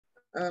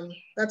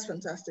That's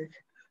fantastic.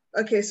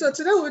 Okay, so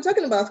today we'll be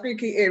talking about 3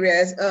 key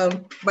areas.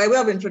 By way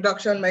of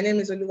introduction, my name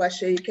is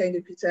Oluwaseyi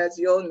Kehinde-Peters,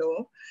 you all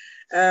know.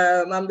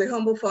 I'm the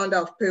humble founder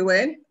of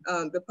PAWEN,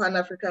 the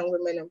Pan-African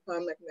Women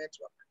Empowerment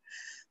Network.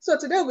 So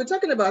today we'll be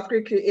talking about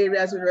 3 key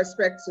areas with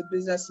respect to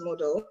business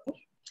model.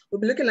 We'll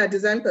be looking at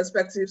design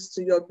perspectives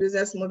to your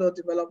business model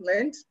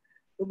development.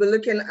 We'll be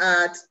looking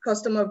at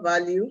customer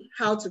value,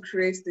 how to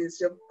create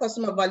this, your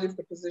customer value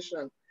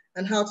proposition,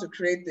 and how to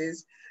create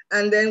this.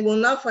 And then we'll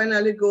now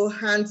finally go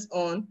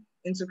hands-on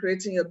into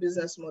creating your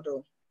business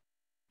model.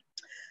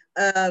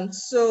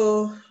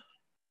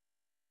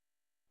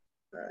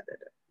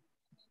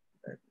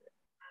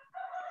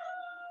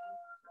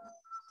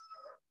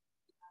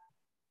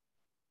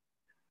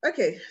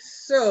 Okay,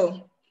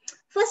 so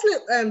firstly,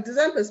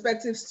 design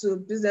perspectives to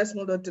business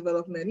model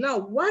development. Now,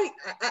 why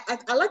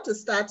I like to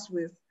start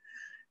with,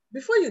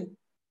 before you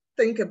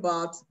think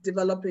about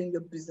developing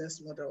your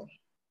business model,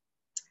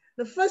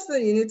 the first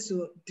thing you need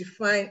to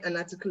define and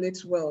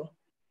articulate well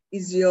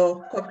is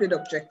your corporate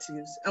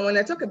objectives. And when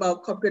I talk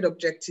about corporate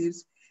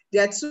objectives,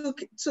 there are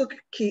two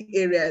key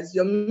areas: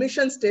 your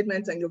mission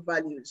statement and your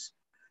values.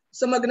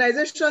 Some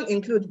organizations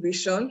include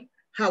vision.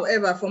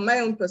 However, from my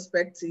own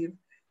perspective,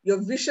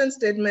 your vision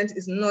statement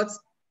is not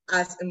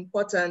as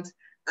important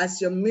as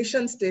your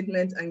mission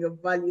statement and your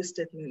value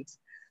statement.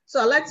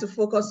 So I like to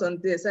focus on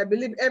this. I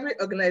believe every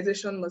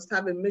organization must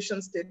have a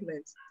mission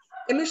statement.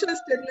 A mission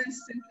statement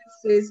simply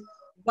says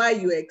why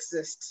you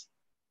exist.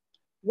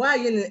 Why are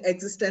you in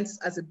existence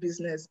as a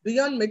business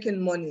beyond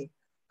making money?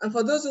 And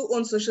for those who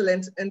own social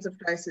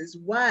enterprises,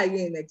 why are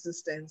you in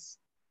existence?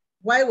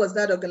 Why was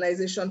that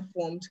organization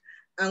formed?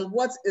 And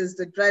what is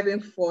the driving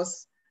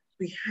force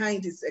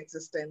behind its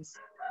existence?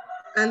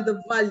 And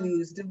the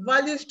values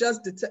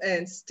just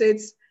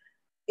states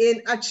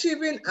in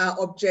achieving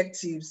our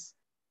objectives,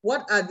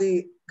 what are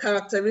the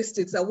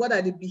characteristics or what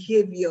are the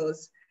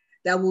behaviors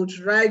that will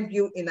drive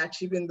you in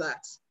achieving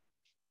that?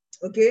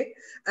 Okay,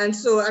 and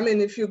so, I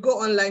mean, if you go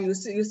online, you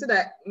see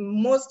that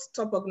most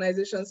top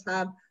organizations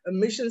have a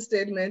mission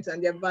statement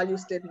and their value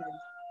statement.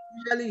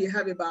 Usually you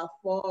have about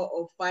 4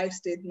 or 5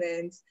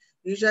 statements.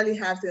 You usually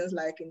have things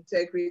like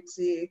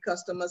integrity,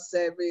 customer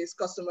service,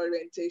 customer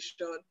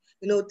orientation.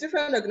 You know,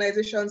 different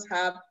organizations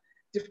have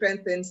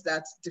different things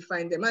that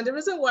define them. And the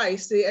reason why I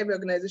say every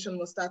organization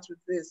must start with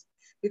this,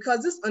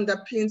 because this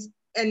underpins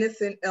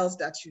anything else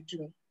that you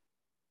do.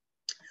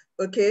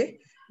 Okay,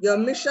 your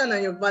mission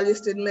and your value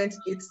statement,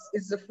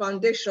 it's the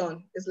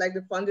foundation. It's like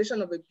the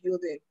foundation of a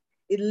building.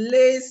 It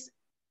lays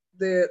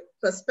the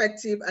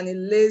perspective and it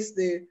lays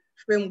the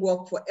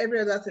framework for every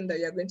other thing that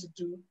you're going to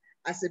do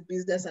as a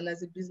business and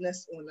as a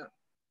business owner.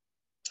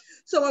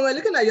 So when we're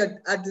looking at your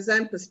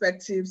design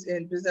perspectives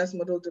in business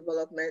model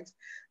development,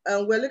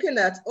 we're looking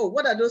at,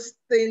 what are those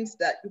things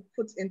that you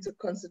put into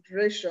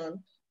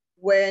consideration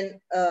when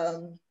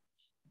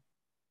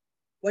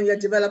you're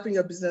developing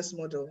your business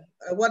model?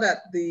 What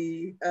are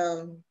the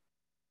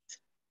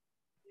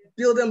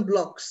building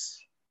blocks,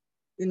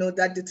 you know,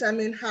 that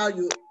determine how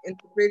you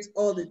integrate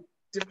all the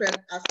different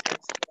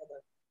aspects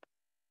together?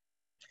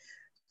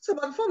 So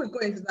but before we go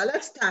into that,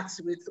 let's start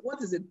with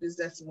what is a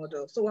business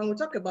model. So when we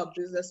talk about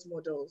business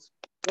models,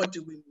 what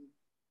do we mean?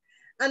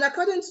 And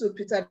according to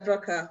Peter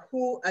Drucker,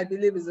 who I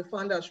believe is the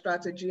founder of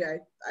strategy,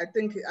 I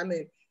think, I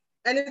mean,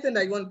 anything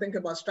that you want to think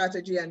about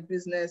strategy and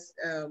business,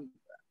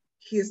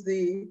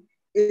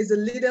 is a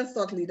leading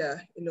thought leader,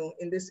 you know,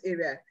 in this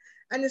area.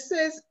 And it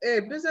says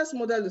a business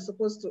model is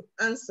supposed to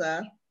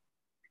answer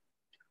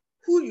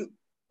forgive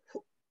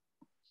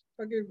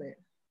me,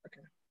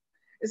 okay.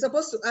 It's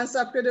supposed to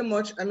answer pretty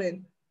much, I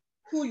mean,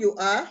 who you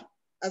are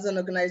as an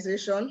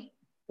organization,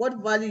 what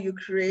value you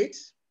create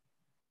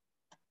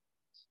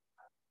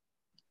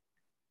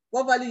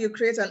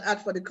and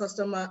add for the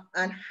customer,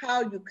 and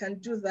how you can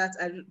do that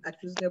at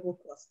reasonable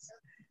costs.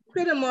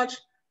 Pretty much,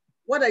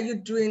 what are you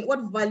doing?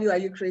 What value are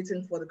you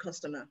creating for the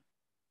customer?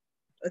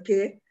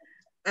 Okay,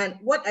 and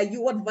what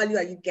value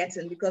are you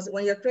getting? Because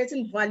when you're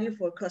creating value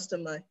for a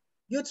customer,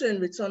 you too in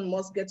return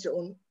must get your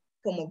own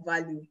form of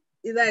value,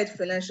 either it's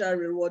financial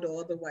reward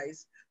or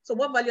otherwise. So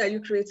what value are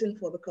you creating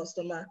for the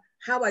customer?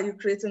 How are you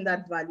creating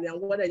that value,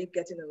 and what are you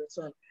getting in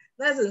return?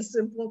 That's in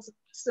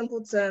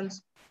simple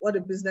terms what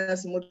a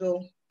business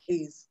model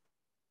is.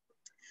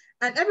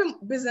 And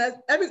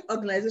every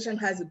organization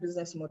has a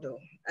business model.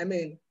 I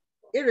mean,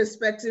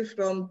 irrespective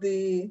from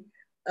the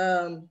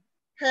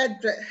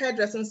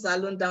hairdressing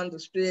salon down the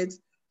street,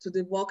 to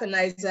the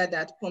vulcanizer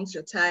that pumps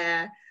your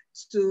tire,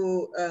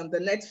 to the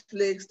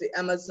Netflix, the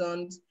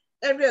Amazons,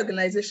 every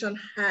organization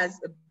has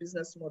a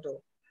business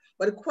model.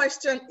 But the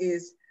question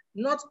is,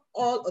 not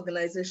all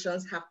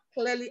organizations have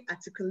clearly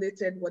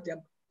articulated what their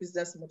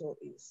business model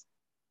is.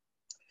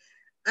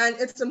 And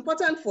it's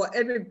important for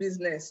every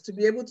business to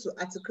be able to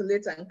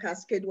articulate and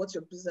cascade what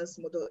your business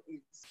model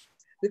is,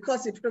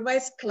 because it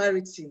provides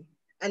clarity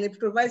and it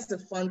provides the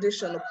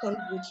foundation upon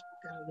which you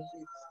can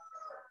innovate.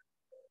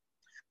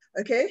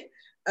 Okay,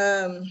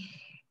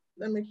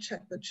 let me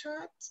check the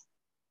chart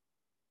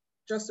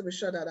just to be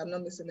sure that I'm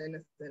not missing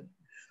anything.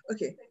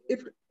 Okay,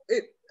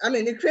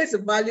 it creates a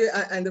value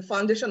and the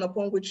foundation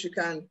upon which you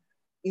can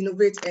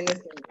innovate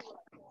anything.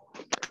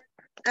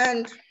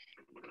 And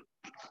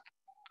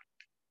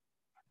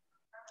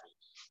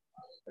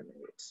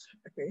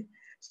okay,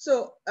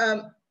 so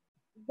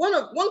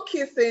one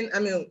key thing,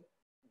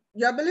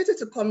 your ability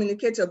to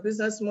communicate your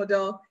business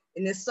model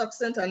in a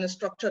succinct and a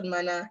structured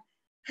manner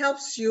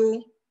helps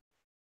you.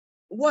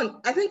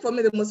 One, I think for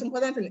me, the most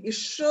important thing, it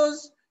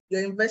shows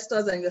your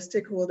investors and your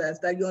stakeholders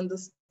that you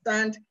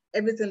understand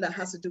everything that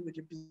has to do with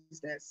your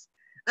business.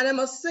 And I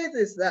must say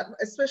this, that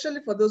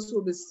especially for those who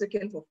will be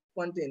seeking for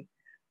funding,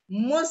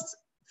 most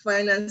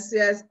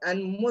financiers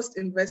and most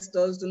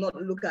investors do not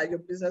look at your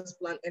business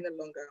plan any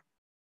longer.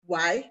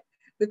 Why?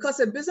 Because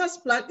a business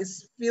plan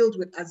is filled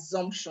with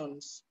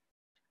assumptions.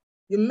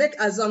 You make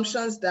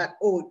assumptions that,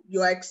 oh,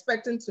 you are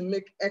expecting to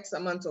make X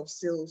amount of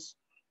sales,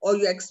 or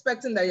you're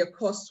expecting that your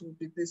costs will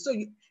be this. So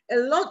a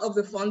lot of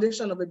the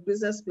foundation of a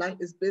business plan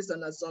is based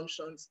on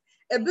assumptions.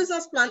 A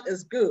business plan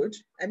is good.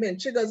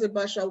 Chigozie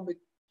Basha will be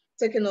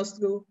taking us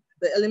through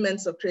the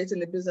elements of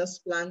creating a business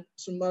plan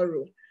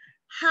tomorrow.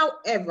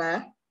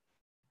 However,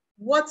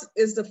 what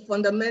is the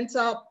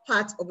fundamental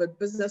part of a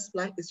business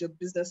plan is your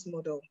business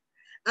model.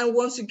 And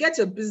once you get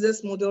your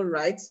business model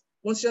right,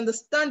 once you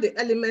understand the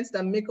elements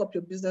that make up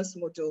your business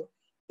model,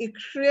 it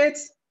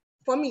creates,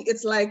 for me,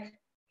 it's like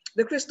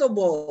the crystal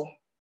ball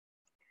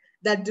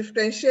that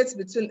differentiates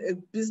between a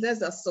business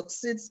that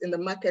succeeds in the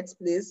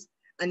marketplace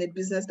and a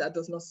business that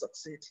does not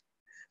succeed.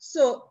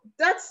 So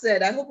that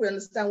said, I hope we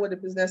understand what the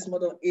business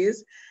model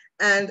is.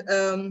 And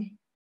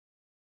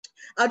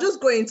I'll just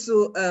go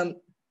into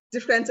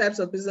different types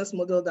of business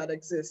model that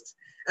exist.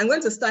 I'm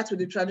going to start with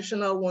the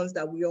traditional ones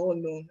that we all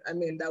know,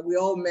 that we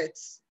all met,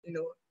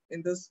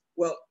 in this,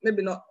 well,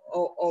 maybe not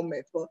all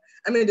met, but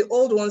the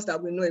old ones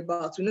that we know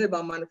about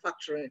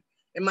manufacturing.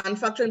 A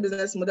manufacturing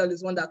business model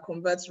is one that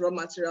converts raw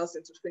materials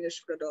into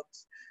finished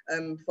products.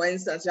 For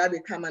instance, you have a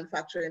car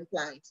manufacturing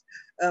plant.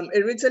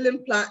 A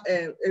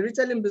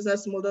retailing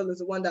business model is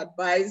the one that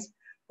buys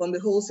from the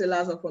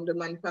wholesalers or from the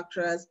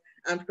manufacturers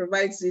and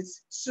provides it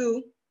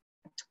to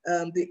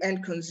the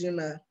end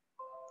consumer.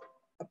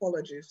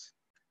 Apologies.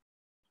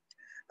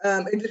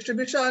 A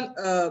distribution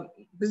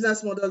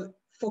business model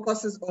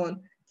focuses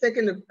on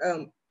taking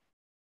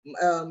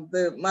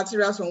the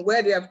materials from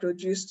where they are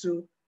produced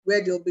to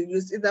where they'll be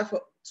used, either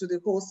to the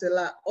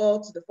wholesaler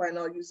or to the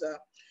final user.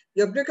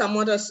 Your brick and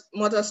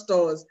mortar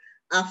stores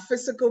are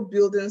physical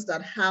buildings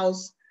that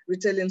house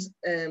retailing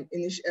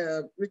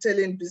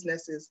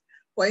businesses.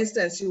 For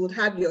instance, you would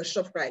have your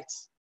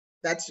ShopRite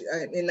that's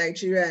in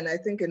Nigeria and I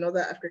think in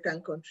other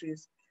African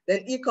countries.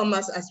 Then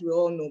e-commerce, as we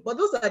all know. But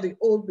those are the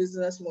old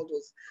business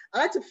models. I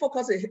like to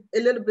focus a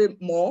little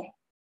bit more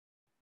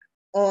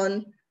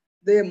on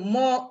the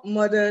more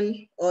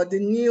modern or the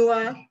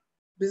newer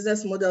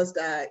business models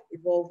that are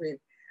evolving.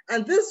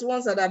 And these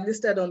ones that I've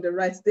listed on the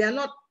right, they are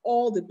not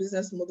all the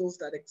business models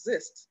that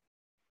exist.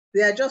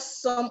 They are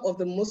just some of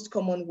the most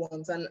common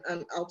ones, and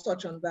I'll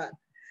touch on that.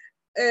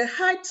 A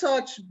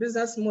high-touch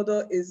business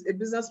model is a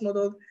business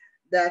model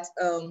that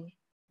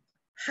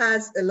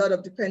has a lot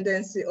of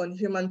dependency on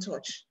human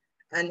touch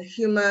and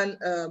human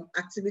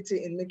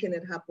activity in making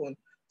it happen.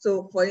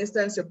 So for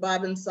instance, your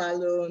barbing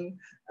salon,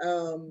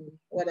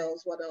 what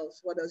else?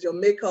 Your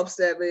makeup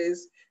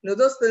service,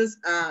 those things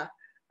are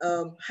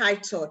high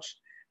touch.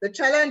 The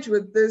challenge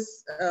with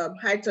this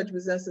high touch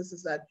businesses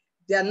is that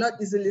they are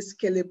not easily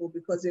scalable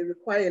because they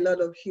require a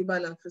lot of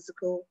human and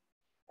physical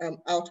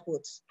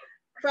outputs.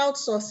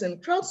 Crowdsourcing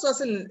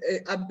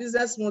are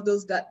business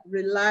models that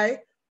rely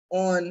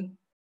on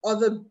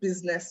other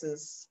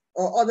businesses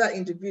or other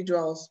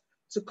individuals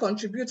to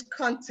contribute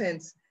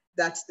content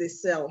that they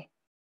sell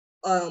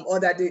or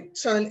that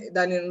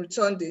in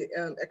return they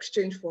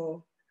exchange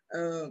for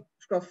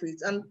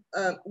profits. And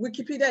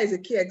Wikipedia is a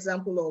key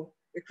example of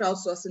a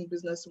crowdsourcing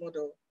business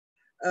model.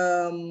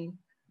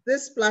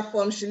 This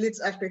platform, She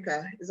Leads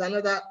Africa, is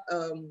another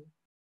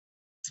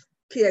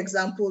key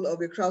example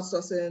of a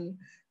crowdsourcing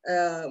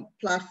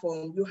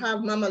platform. You have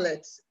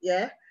Mamalet,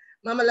 yeah?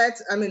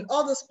 Mamalet,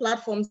 all those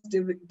platforms,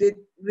 they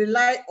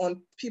rely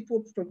on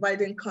people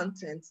providing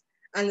content.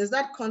 And it's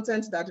that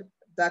content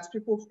that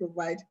people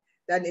provide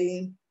that they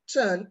in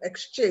turn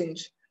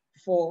exchange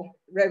for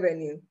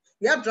revenue.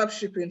 You have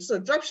dropshipping. So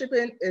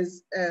dropshipping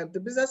is the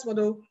business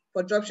model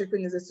for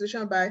dropshipping is a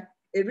solution by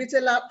a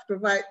retailer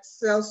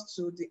sells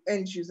to the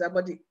end user,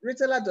 but the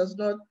retailer does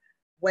not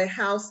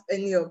warehouse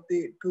any of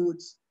the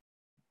goods.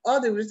 All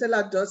the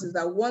retailer does is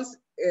that once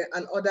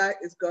an order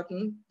is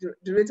gotten,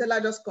 the retailer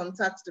just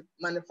contacts the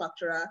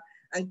manufacturer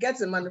and gets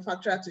the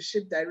manufacturer to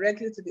ship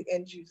directly to the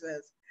end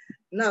users.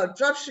 Now,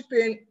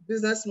 dropshipping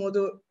business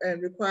model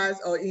requires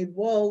or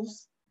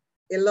involves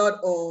a lot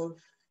of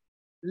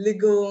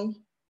legal,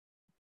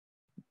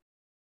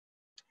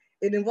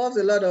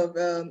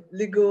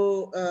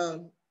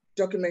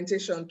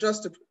 documentation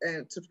just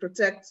to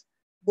protect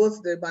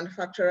both the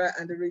manufacturer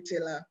and the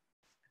retailer.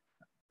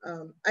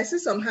 I see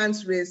some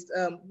hands raised.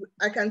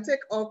 I can take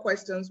all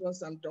questions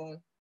once I'm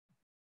done.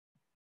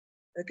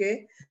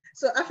 Okay,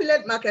 so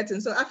affiliate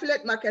marketing. So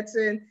affiliate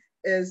marketing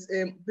is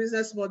a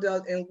business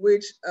model in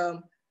which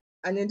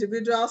an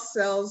individual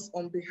sells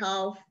on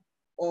behalf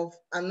of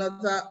a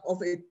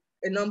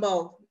number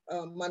of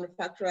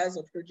manufacturers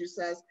or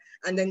producers,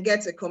 and then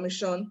gets a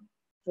commission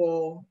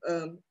for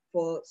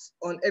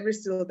on every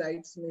sale that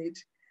it's made.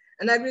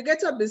 An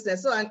aggregator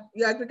business. So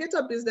your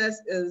aggregator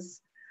business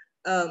is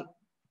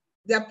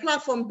there are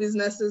platform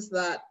businesses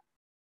that,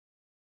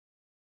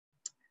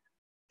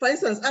 for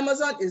instance,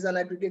 Amazon is an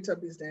aggregator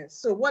business.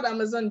 So what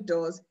Amazon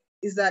does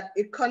is that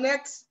it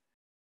connects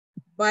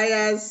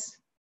buyers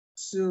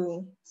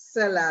to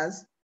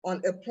sellers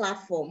on a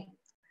platform.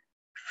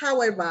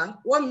 However,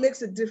 what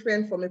makes it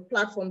different from a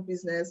platform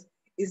business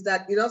is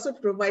that it also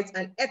provides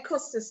an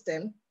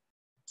ecosystem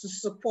to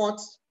support.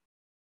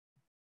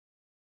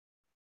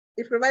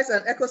 It provides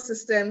an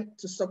ecosystem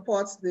to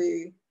support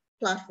the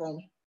platform.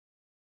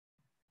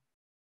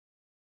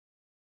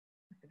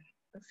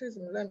 Excuse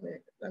me, let me,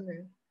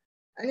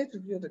 I need to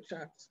view the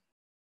chart.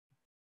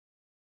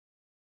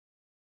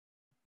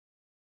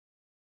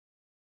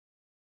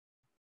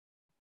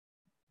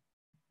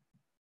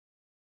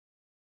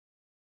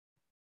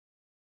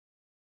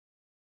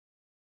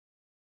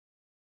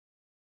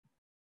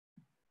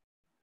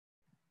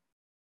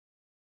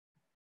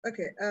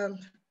 Okay,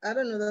 I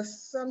don't know,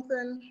 there's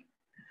something.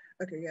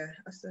 Okay, yeah,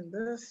 I've sent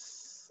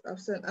this.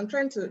 I'm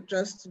trying to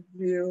just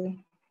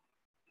view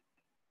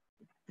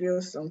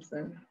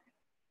something.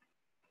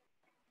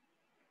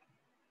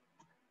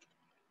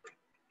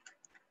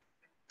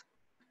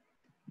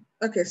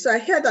 Okay, so I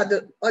hear that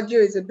the audio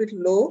is a bit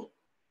low.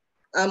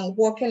 I'm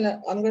going to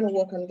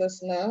work on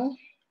this now.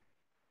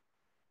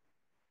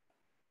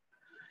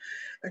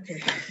 Okay,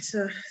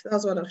 so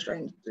that's what I was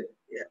trying to do,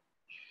 yeah.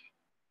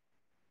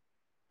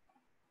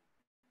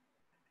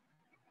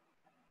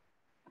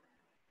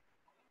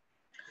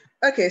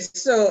 Okay,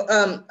 so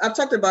I've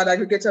talked about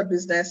aggregator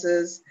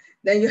businesses.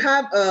 Then you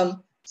have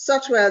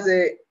software as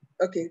a,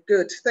 okay,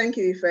 good, thank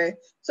you, Ife.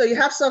 So you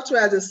have software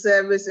as a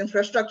service,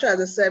 infrastructure as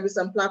a service,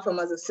 and platform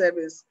as a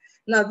service.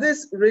 Now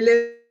this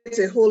relates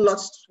a whole lot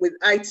with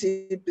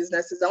IT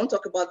businesses. I won't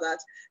talk about that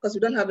because we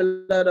don't have a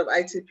lot of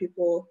IT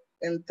people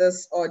in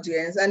this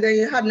audience. And then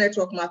you have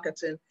network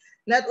marketing.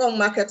 Network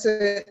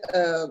marketing,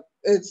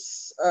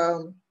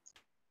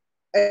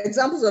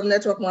 examples of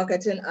network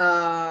marketing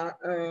are,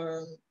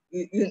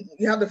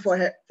 you have the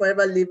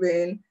forever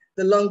living,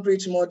 the long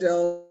bridge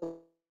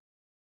model.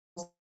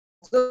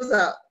 Those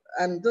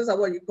are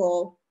what you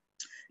call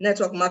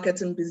network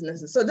marketing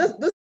businesses. So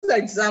those are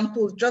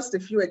examples, just a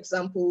few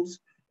examples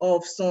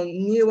of some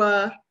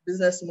newer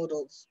business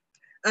models.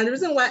 And the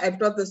reason why I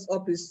brought this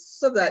up is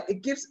so that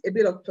it gives a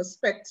bit of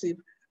perspective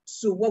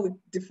to what we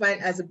define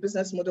as a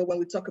business model when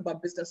we talk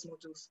about business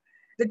models.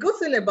 The good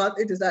thing about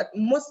it is that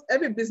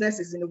every business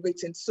is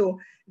innovating. So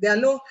there are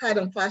no hard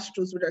and fast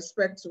rules with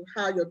respect to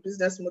how your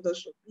business model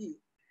should be.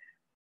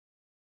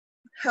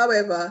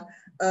 However,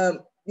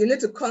 you need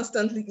to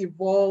constantly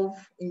evolve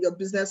in your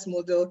business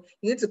model.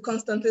 You need to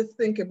constantly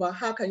think about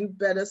how can you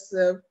better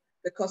serve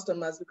the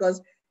customers, because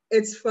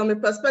it's from a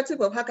perspective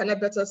of how can I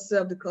better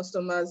serve the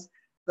customers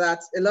that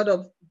a lot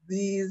of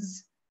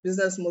these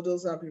business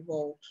models have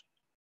evolved.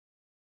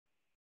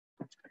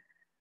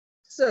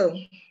 So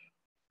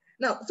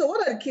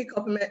what are the key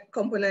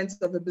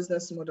components of a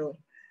business model?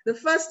 The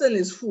first thing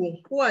is who.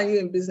 Who are you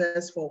in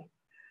business for?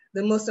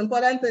 The most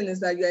important thing is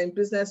that you're in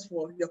business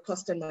for your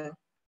customer,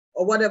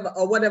 or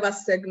whatever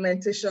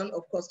segmentation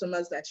of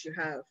customers that you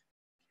have.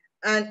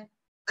 And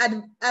at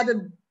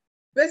the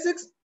basic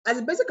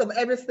of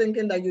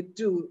everything that you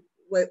do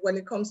when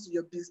it comes to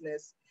your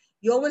business,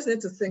 you always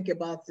need to think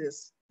about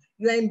this.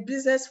 You're in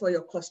business for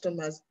your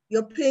customers.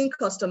 You're paying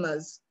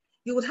customers.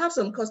 You would have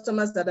some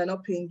customers that are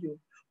not paying you,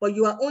 but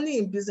you are only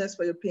in business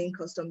for your paying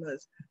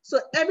customers. So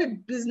every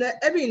business,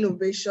 every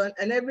innovation,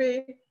 and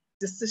every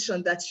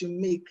decision that you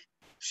make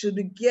should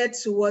be geared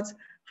towards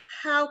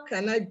how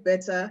can I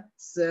better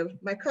serve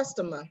my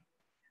customer?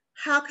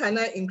 How can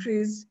I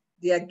increase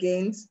their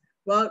gains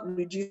while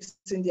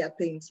reducing their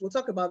pains? We'll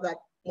talk about that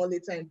more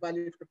later in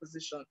value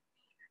proposition.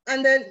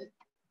 And then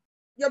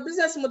your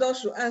business model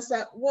should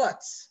answer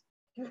what?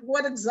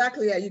 What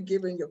exactly are you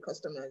giving your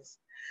customers?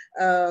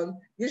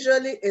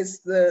 Usually it's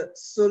the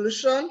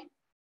solution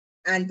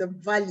and the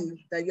value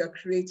that you're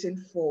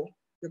creating for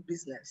the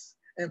business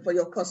and for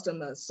your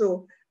customers.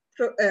 So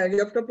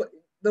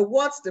the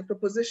what, the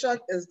proposition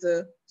is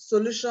the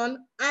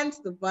solution and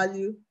the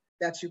value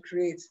that you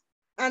create.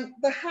 And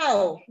the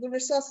how, the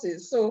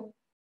resources. So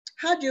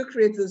how do you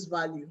create this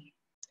value?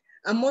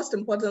 And most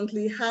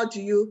importantly, how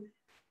do you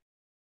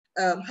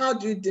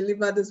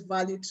deliver this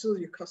value to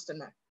your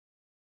customer?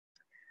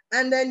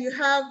 And then you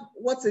have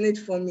what's in it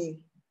for me.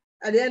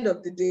 At the end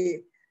of the day,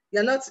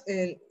 you're not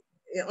in,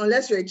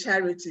 unless you're a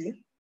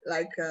charity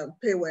like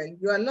PAWEN,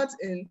 you're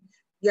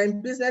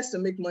in business to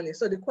make money.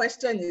 So the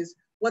question is,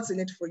 what's in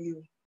it for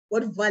you?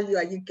 What value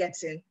are you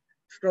getting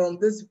from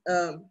this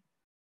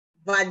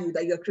value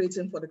that you're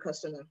creating for the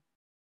customer?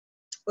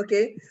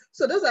 Okay,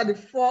 so those are the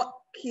 4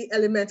 key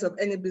elements of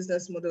any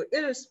business model,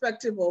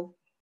 irrespective of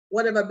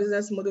whatever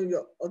business model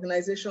your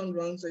organization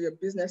runs or your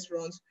business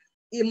runs.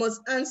 you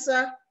must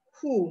answer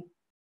who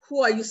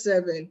are you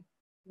serving?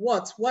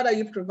 What are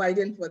you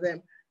providing for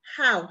them?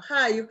 How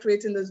are you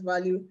creating this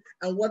value,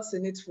 and what's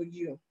in it for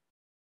you?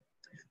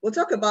 We'll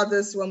talk about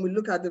this when we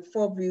look at the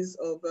 4 V's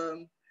of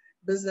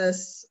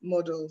business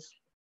models.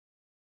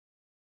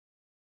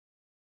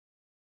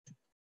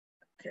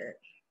 Okay.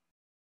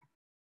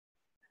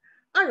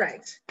 All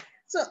right.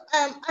 So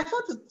I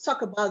thought to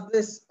talk about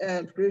this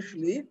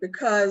briefly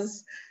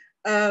because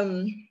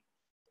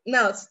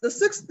now the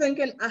 6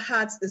 thinking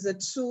hats is a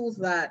tool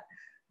that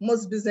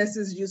most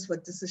businesses use for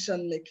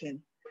decision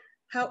making.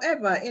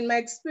 However, in my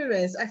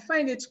experience, I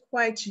find it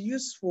quite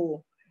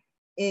useful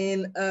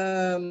in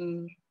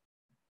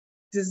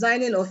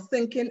designing or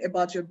thinking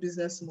about your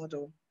business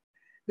model.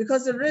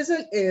 Because the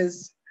reason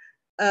is,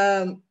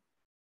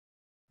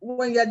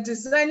 when you're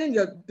designing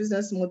your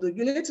business model,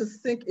 you need to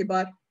think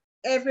about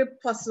every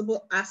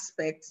possible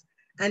aspect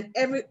and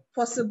every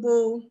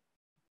possible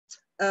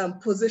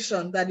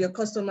position that your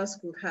customers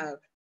could have.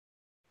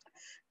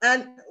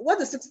 And what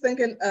the 6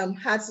 thinking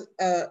hat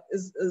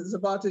is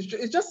about is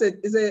just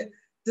a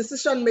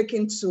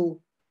decision-making tool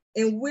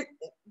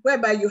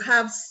whereby you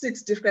have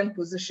 6 different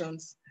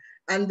positions.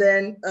 And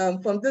then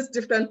from these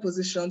different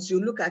positions, you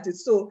look at it.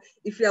 So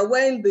if you're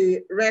wearing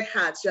the red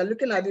hat, you're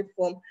looking at it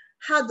from,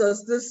 how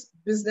does this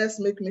business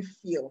make me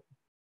feel?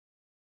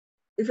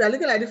 If you're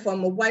looking at it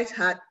from a white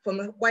hat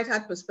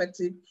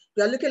perspective,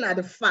 you're looking at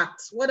the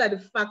facts. What are the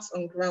facts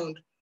on ground?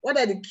 What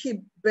are the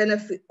key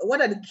benefits?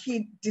 What are the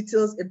key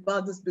details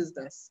about this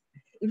business?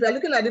 If you're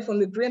looking at it from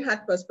the green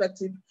hat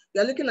perspective,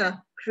 you're looking at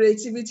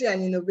creativity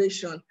and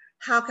innovation.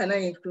 How can I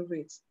improve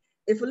it?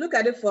 If you look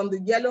at it from the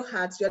yellow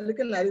hat, you're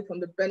looking at it from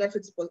the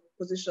benefits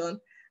position.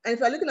 And if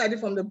you're looking at it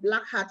from the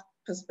black hat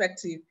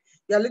perspective,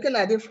 you're looking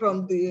at it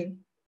from the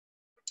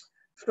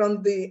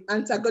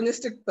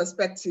antagonistic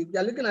perspective.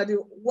 You're looking at it,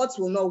 what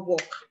will not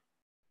work,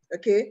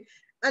 okay?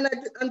 And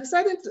I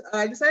decided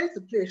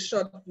to play a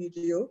short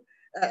video.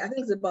 I think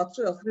it's about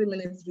 2 or 3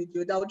 minutes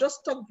video that will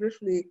just talk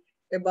briefly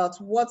about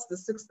what the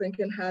 6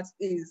 thinking hat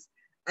is.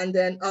 And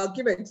then I'll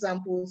give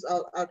examples.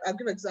 I'll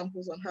give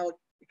examples on how it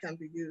can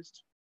be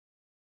used.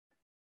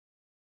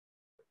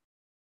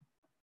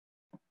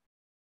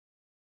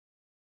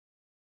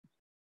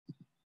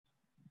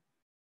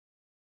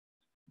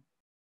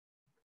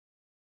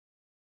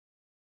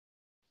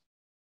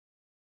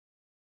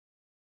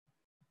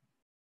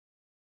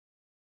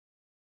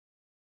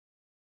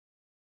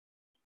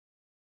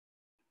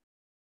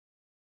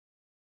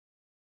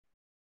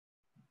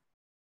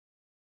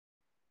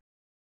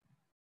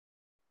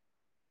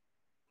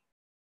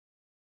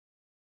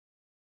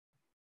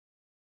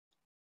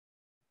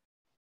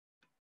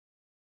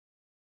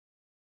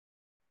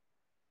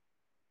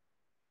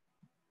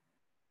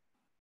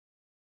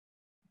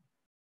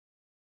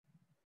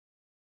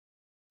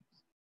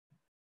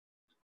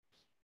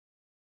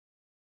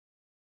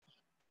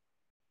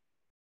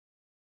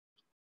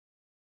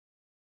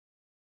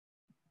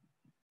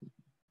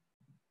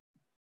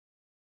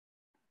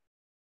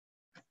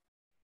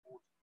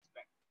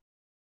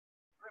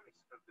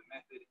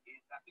 Method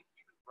is that the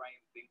human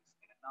brain thinks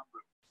in a number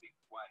of distinct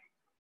ways,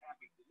 can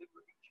be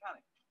deliberately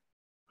challenged.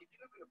 If you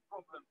look at a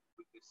problem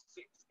with the 6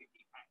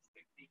 thinking hats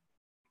technique,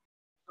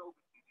 solve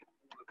it using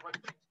all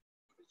approaches,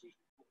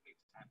 precision,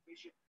 mixed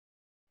ambition.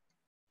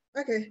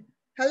 Okay,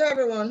 hello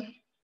everyone.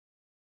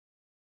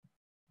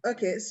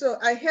 Okay, so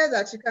I hear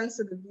that you can't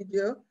see the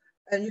video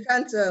and you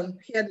can't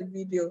hear the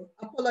video.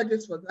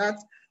 Apologies for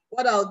that.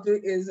 What I'll do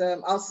is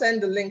I'll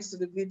send the links to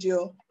the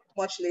video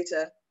much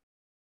later.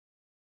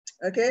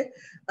 Okay,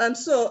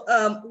 so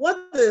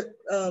what the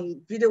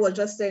video was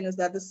just saying is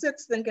that the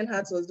 6 thinking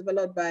hats was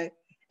developed by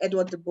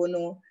Edward de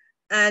Bono,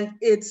 and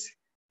it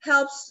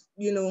helps,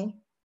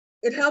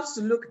 it helps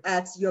to look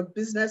at your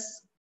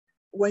business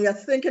when you're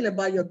thinking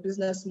about your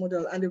business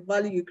model and the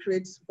value you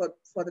create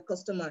for the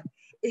customer.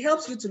 It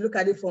helps you to look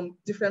at it from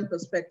different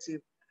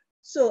perspectives.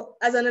 So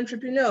as an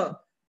entrepreneur,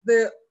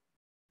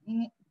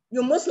 you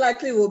most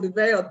likely will be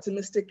very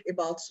optimistic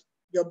about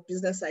your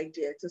business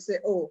idea to say,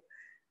 oh,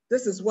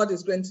 this is what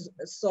is going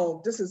to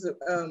solve. This is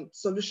a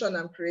solution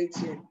I'm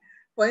creating.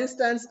 For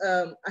instance,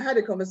 I had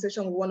a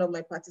conversation with one of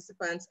my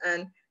participants,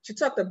 and she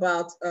talked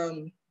about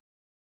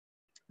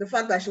the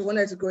fact that she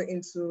wanted to go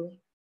into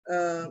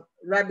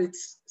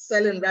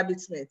selling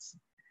rabbit meat.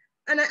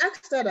 And I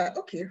asked her that,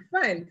 okay,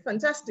 fine,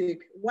 fantastic.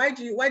 Why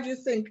do you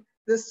think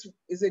this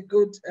is a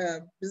good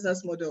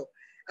business model?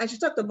 And she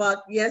talked about,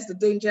 yes, the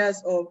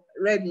dangers of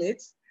red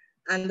meat,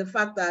 and the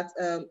fact that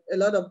a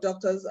lot of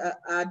doctors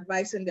are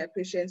advising their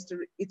patients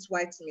to eat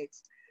white meat.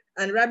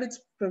 And rabbit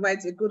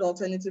provides a good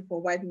alternative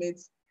for white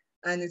meat,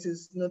 and it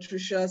is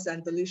nutritious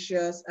and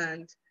delicious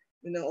and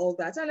all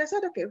that. And I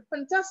said, okay,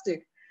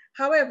 fantastic.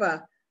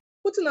 However,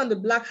 putting on the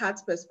black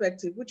hat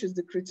perspective, which is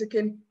the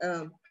critiquing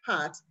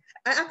part,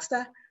 I asked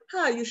her, how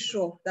are you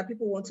sure that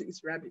people want to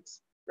eat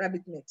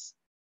rabbit meat?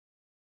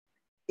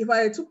 If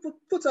I were to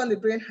put on the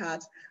green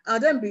hat, I'll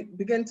then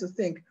begin to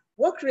think,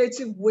 what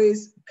creative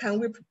ways can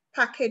we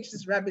package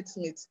this rabbit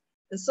meat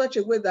in such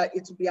a way that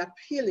it will be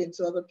appealing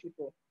to other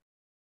people?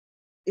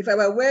 If I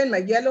were wearing my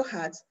yellow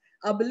hat,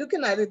 I'll be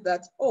looking at it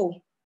that, oh,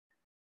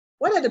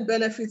 what are the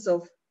benefits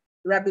of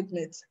rabbit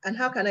meat and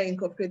how can I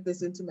incorporate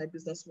this into my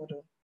business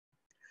model?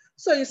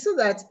 So you see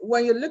that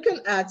when you're looking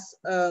at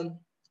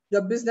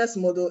your business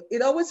model,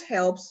 it always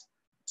helps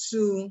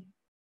to,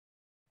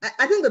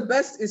 I think the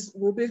best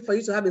will be for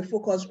you to have a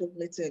focus group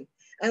meeting.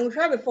 And if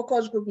you have a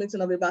focus group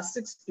meeting of about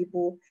 6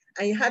 people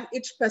and you have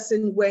each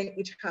person wearing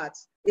each hat,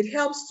 it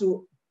helps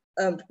to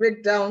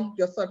break down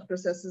your thought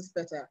processes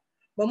better.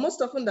 But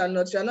most often than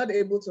not, you're not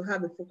able to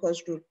have a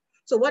focus group.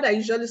 So what I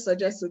usually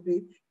suggest would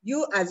be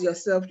you as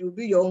yourself, you'll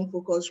be your own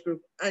focus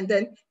group. And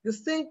then you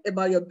think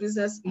about your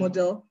business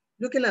model,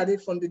 looking at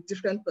it from the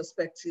different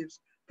perspectives.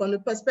 From the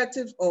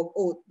perspective of,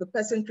 oh, the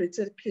person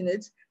creating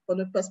it, from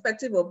the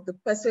perspective of the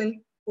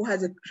person who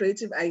has a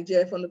creative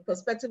idea, from the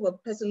perspective of the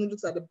person who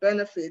looks at the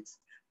benefits,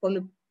 from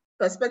the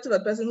perspective of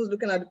the person who's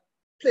looking at the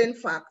plain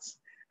facts,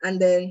 and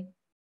then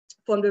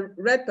from the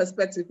red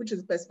perspective, which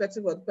is the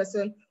perspective of the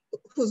person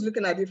who's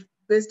looking at it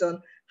based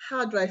on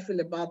how do I feel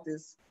about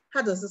this?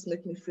 How does this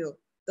make me feel?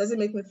 Does it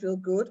make me feel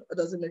good or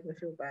does it make me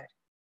feel bad?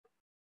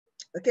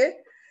 Okay,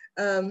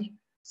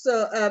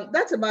 so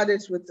that's about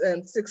it with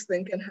 6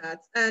 thinking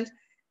hats. And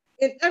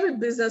in every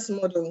business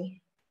model,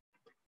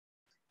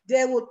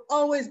 there will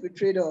always be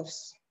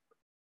trade-offs.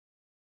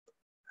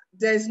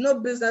 There's no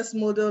business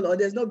model or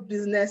there's no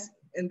business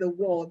in the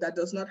world that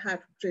does not have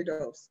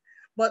trade-offs.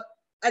 But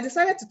I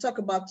decided to talk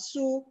about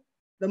 2,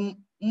 the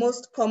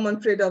most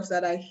common trade-offs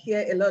that I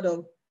hear a lot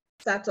of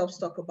startups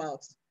talk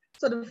about.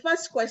 So the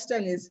first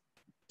question is,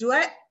 do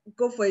I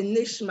go for a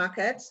niche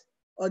market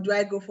or do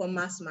I go for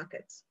mass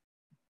market?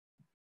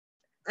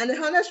 And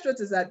the honest truth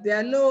is that there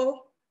are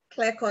no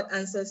clear-cut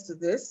answers to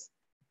this.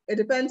 It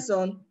depends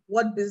on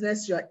what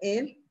business you're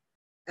in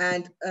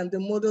and the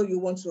model you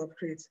want to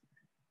operate.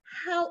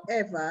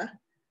 However,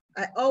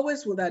 I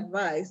always would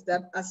advise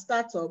that as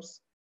startups,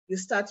 you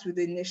start with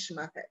a niche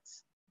market.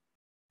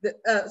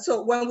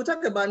 So when we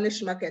talk about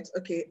niche market,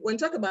 okay, when we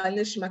talk about a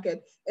niche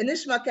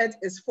market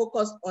is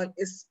focused on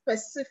a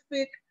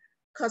specific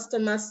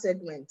customer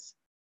segment.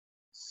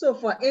 So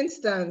for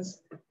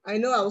instance, I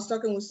know I was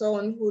talking with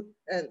someone who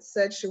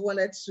said she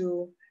wanted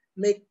to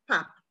make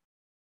pap.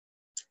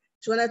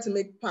 She wanted to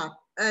make pap.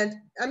 And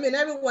I mean,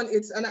 everyone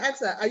eats, and I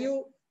asked her, are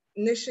you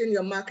niching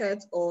your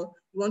market or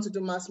you want to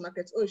do mass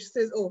market? Oh, she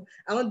says, oh,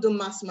 I want to do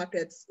mass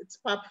markets. It's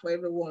pap for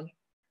everyone.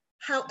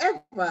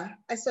 However,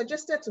 I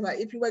suggested to her,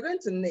 if you were going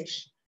to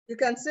niche, you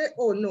can say,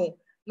 oh no,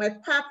 my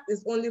pap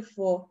is only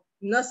for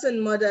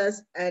nursing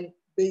mothers and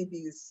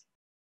babies.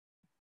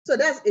 So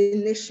that's a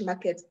niche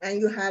market, and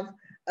you have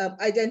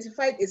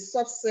identified a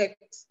subset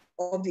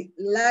of the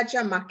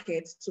larger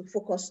market to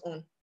focus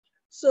on.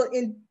 So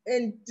in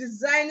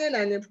designing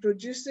and in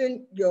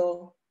producing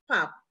your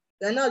pap,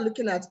 you're now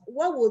looking at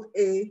what would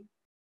a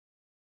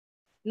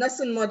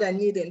nursing mother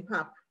need in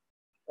pap,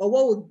 or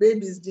what would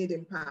babies need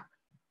in pap?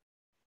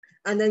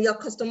 And then you're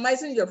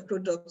customizing your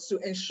products to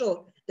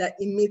ensure that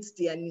it meets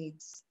their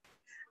needs.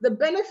 The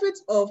benefit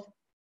of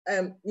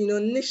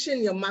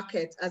niching your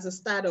market as a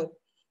startup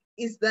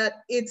is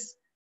that it's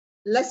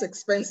less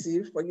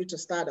expensive for you to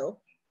start up.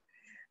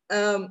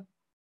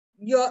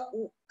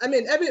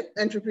 Every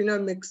entrepreneur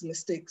makes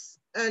mistakes.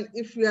 And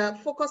if you are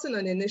focusing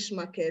on a niche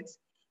market,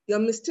 your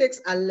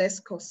mistakes are less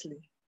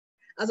costly,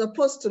 as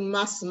opposed to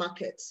mass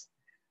markets,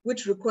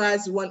 which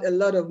requires a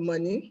lot of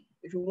money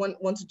if you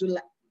want to do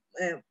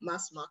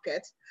mass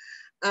market.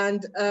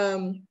 And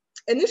a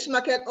niche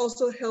market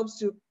also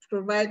helps you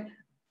provide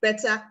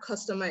better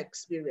customer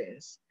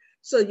experience.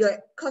 So your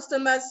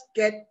customers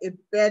get a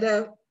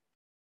better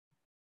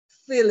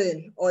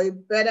feeling or a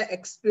better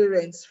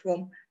experience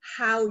from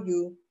how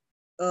you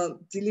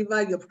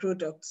deliver your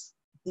products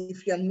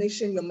if you're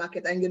niching your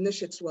market and you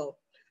niche it well.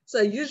 So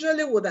I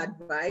usually would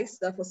advise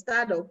that for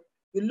startup,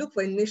 you look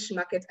for a niche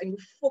market and you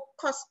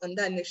focus on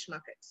that niche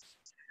market.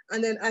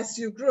 And then as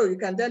you grow, you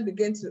can then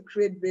begin to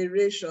create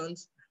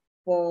variations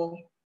for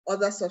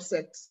other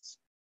subsets,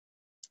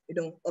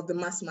 of the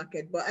mass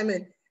market. But I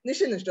mean,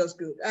 niching is just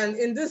good. And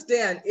in this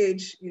day and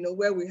age,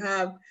 where we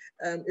have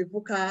a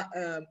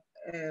VUCA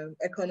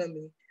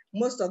economy,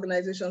 most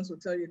organizations will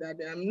tell you that.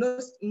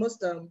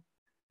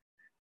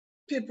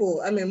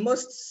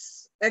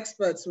 Most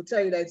experts will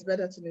tell you that it's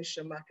better to niche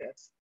your market.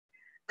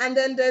 And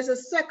then there's a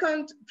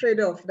second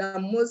trade-off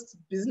that most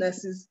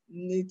businesses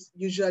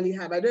usually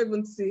have. I don't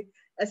even see,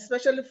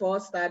 especially for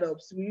us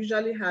startups, we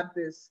usually have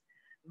this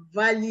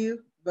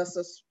value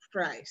versus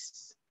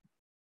price.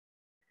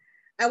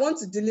 I want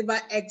to deliver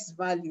X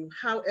value.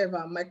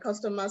 However, my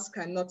customers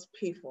cannot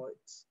pay for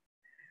it.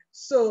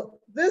 So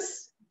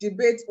this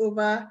debate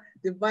over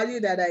the value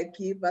that I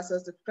give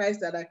versus the price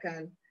that I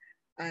can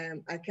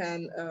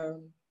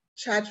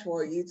charge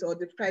for it, or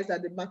the price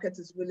that the market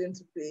is willing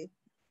to pay,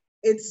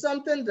 it's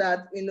something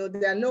that,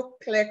 there are no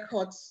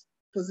clear-cut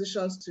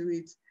positions to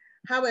it.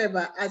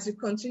 However, as you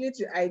continue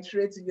to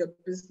iterate in your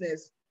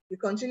business, you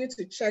continue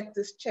to check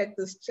this, check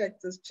this,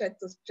 check this, check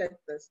this, check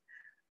this.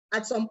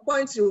 At some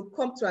point, you'll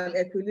come to an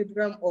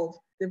equilibrium of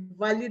the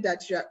value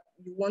that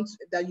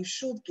you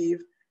should give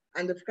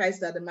and the price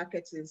that the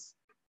market is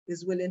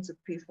willing to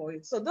pay for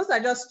it. So those are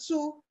just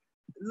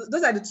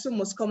those are the two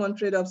most common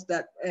trade-offs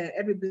that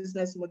every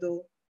business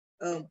model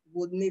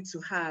would need to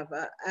have.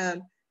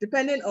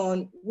 Depending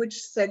on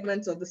which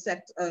segment of the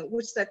sector,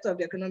 which sector of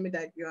the economy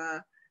that you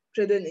are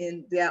trading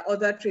in, there are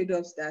other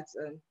trade-offs that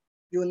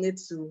you'll need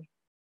to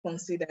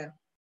consider.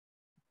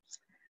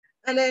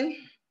 And then,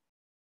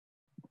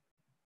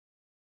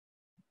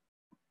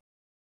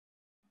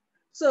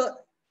 so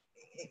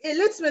it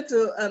leads me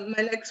to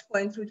my next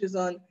point, which is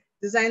on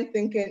design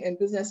thinking and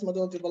business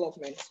model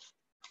development.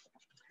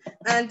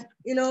 And,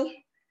 you know,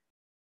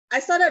 I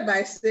started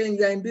by saying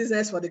you're in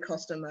business for the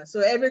customer. So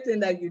everything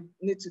that you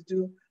need to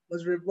do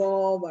must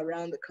revolve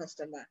around the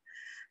customer.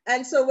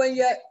 And so when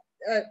you're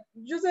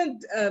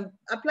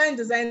applying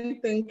design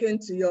thinking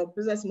to your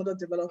business model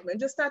development,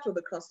 just start with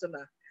the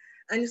customer.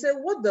 And you say,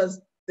 what does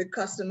the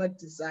customer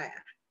desire?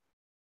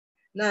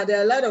 Now, there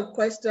are a lot of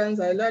questions,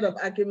 a lot of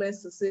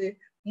arguments to say,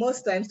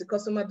 most times the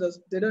customer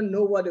they don't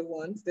know what they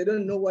want. They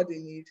don't know what they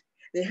need.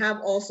 They have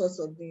all sorts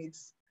of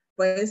needs.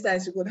 For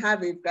instance, you could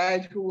have a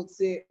bride who would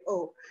say,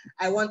 oh,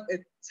 I want a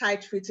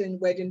tight fitting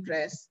wedding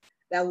dress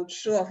that would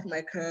show off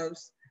my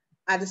curves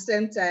at the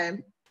same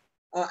time,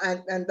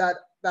 and that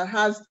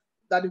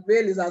the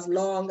veil is as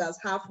long as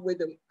halfway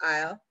the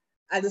aisle.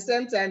 At the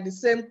same time, the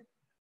same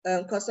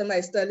customer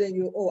is telling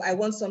you, oh, I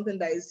want something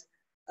that is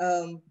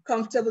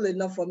comfortable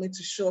enough for me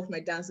to show off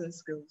my dancing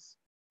skills.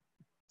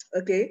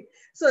 Okay,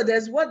 so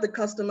there's what the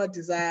customer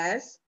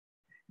desires.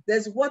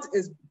 There's what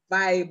is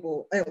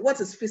viable, what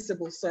is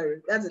feasible,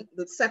 sorry.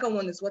 The second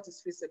one is what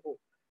is feasible.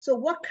 So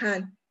what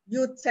can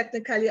you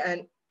technically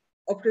and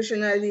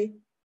operationally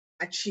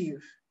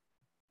achieve?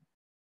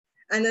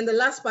 And then the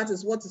last part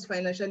is what is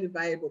financially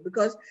viable,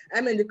 because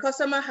I mean, the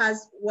customer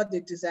has what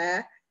they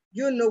desire,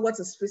 you know what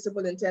is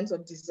feasible in terms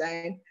of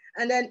design.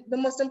 And then the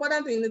most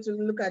important thing you need to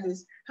look at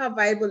is how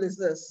viable is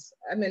this?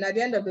 I mean, at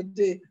the end of the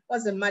day,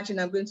 what's the margin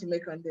I'm going to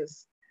make on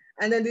this?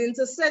 And then the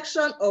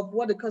intersection of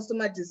what the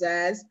customer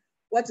desires,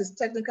 what is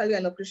technically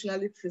and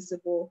operationally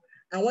feasible,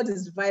 and what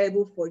is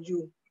viable for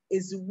you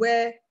is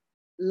where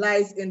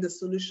lies in the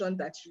solution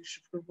that you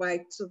should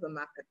provide to the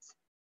market.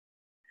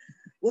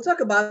 We'll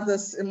talk about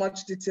this in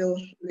much detail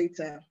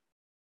later.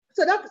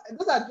 So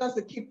those are just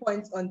the key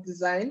points on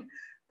design,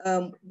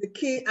 the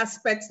key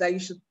aspects that you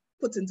should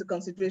put into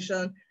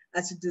consideration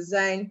as you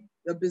design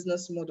your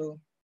business model.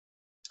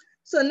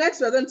 So next,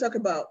 we're going to talk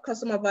about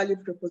customer value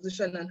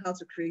proposition and how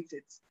to create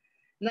it.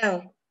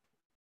 Now,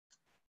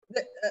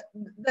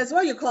 there's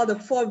what you call the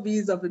 4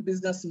 V's of a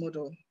business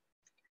model.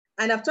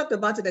 And I've talked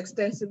about it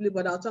extensively,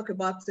 but I'll talk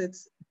about it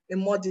in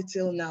more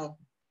detail now.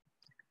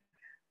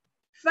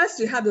 First,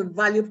 you have the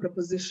value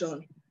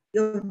proposition.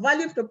 Your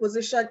value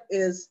proposition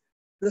is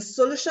the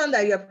solution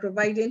that you're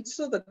providing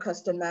to the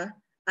customer,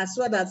 as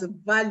well as the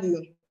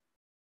value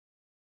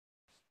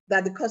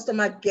that the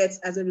customer gets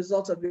as a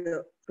result of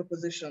your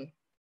proposition.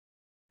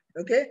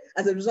 Okay,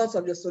 as a result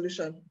of your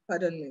solution,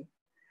 pardon me.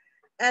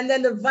 And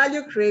then the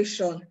value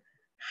creation.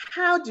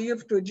 How do you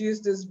produce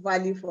this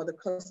value for the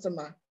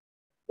customer?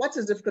 What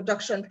is the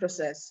production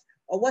process?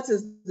 Or what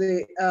is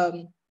the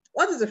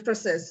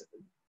process,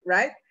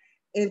 right,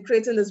 in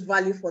creating this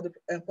value for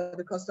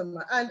the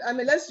customer? And I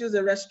mean, let's use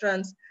a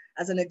restaurant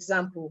as an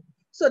example.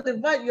 So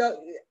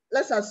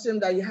let's assume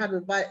that you have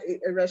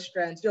a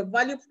restaurant. Your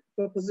value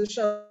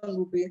proposition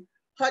will be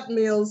hot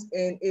meals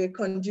in a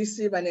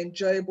conducive and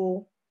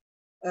enjoyable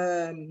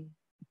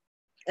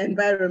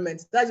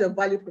environment. That's your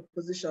value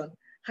proposition.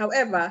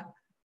 However,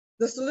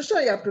 the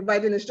solution you're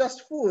providing is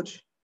just food.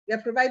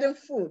 You're providing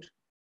food.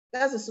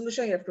 That's the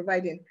solution you're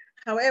providing.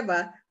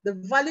 However, the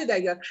value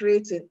that you're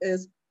creating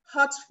is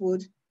hot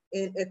food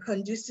in a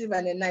conducive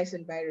and a nice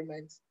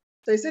environment.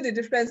 So you see the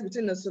difference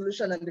between the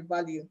solution and the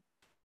value.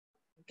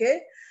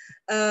 Okay?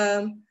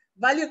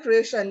 Value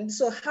creation.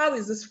 So how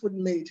is this food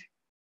made?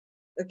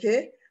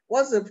 Okay?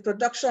 What's the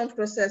production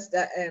process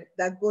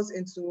that goes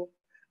into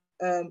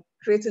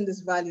creating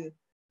this value?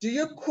 Do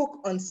you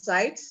cook on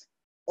site,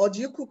 or do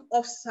you cook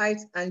off site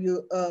and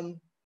you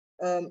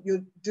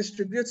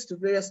distribute to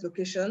various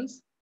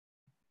locations?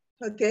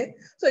 Okay,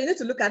 so you need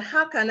to look at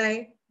how can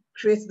I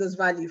create this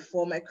value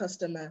for my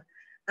customer.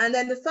 And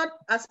then the third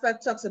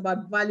aspect talks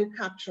about value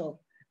capture.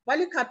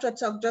 Value capture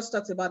just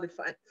talks about the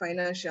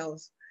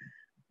financials.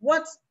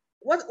 What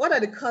are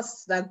the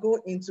costs that go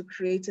into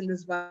creating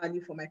this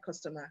value for my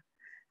customer?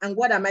 And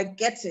what am I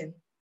getting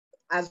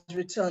as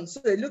return?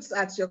 So it looks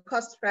at your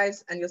cost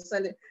price and your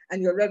selling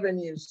and your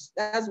revenues.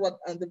 That's what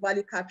the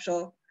value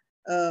capture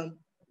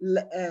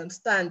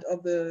stand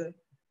of the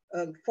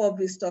 4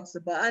 V's talks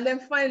about. And then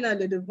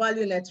finally, the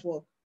value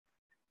network.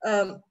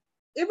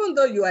 Even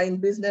though you are in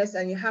business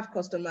and you have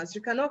customers,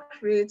 you cannot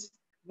create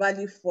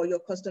value for your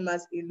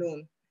customers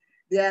alone.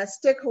 There are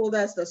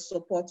stakeholders that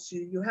support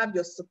you. You have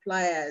your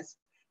suppliers,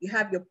 you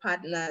have your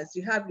partners,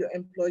 you have your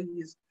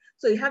employees.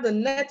 So you have the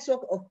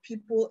network of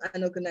people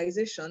and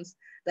organizations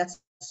that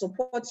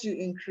support you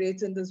in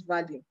creating this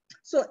value.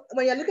 So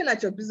when you're looking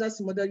at your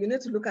business model, you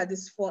need to look at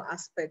these 4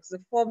 aspects, the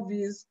 4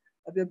 V's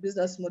of your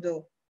business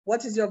model.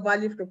 What is your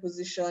value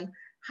proposition?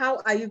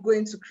 How are you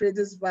going to create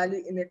this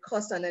value in a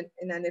cost and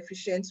in an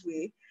efficient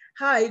way?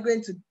 How are you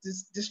going to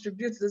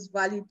distribute this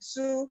value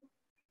to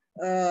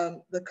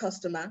the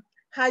customer?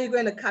 How are you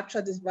going to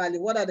capture this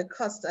value? What are the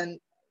costs and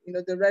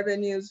the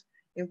revenues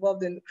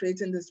involved in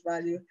creating this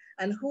value?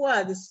 And who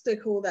are the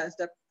stakeholders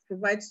that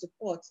provide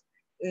support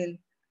in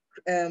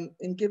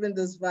giving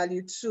this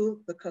value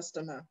to the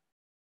customer?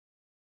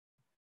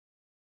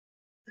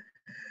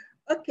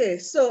 Okay,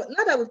 so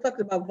now that we've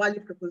talked about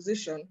value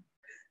proposition,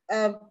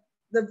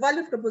 the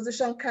value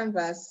proposition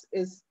canvas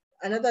is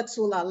another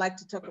tool I like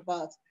to talk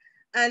about.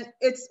 And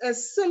it's a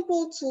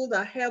simple tool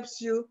that helps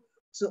you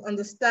to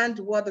understand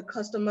what the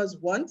customers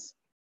want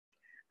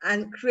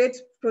and create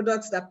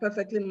products that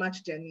perfectly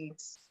match their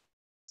needs.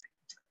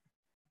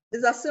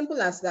 It's as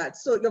simple as that.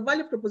 So your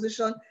value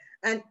proposition,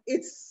 and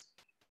it's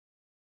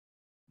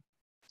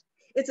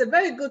a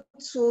very good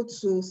tool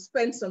to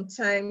spend some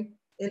time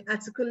in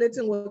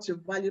articulating what your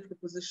value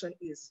proposition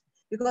is,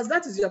 because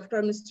that is your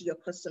promise to your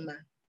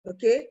customer,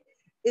 okay?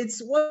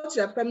 It's what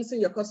you're promising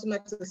your customer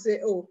to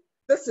say, oh,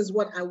 this is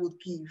what I would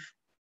give.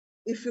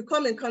 If you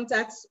come in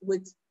contact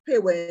with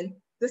PAWEN,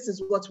 this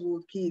is what we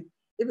will give.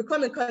 If you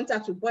come in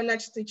contact with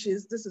Bonnet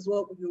Stitches, this is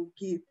what we will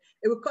give.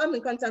 If you come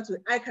in contact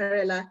with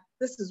iCarella,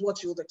 this is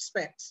what you would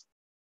expect,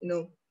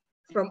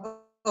 from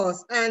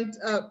us. And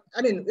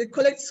I mean, it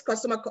collects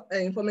customer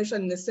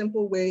information in a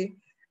simple way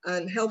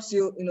and helps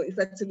you,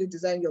 effectively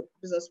design your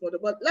business model.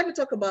 But let me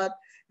talk about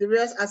the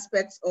various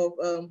aspects of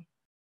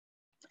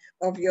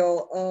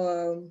your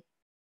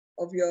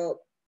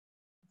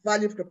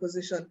value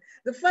proposition.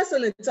 The first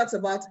one it talks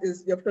about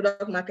is your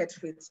product market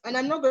fit. And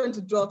I'm not going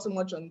to dwell too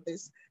much on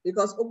this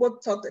because Obo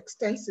talked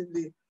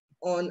extensively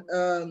on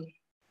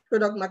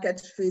product market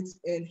fit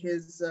in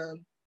his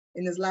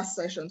last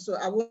session. So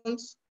I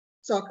won't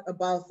talk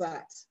about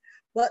that.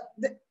 But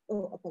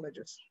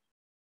apologies.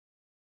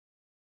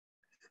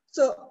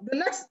 So the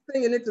next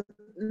thing you need to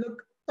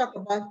talk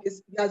about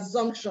is the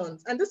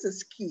assumptions. And this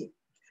is key.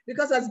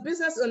 Because as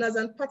business owners,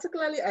 and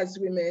particularly as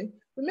women,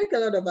 we make a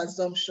lot of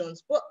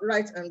assumptions, both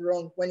right and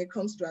wrong, when it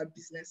comes to our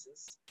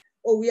businesses.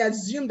 Or we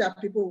assume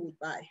that people will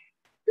buy.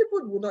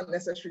 People will not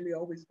necessarily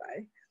always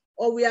buy.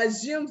 Or we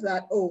assume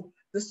that, oh,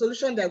 the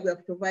solution that we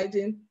are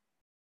providing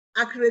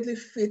accurately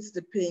fits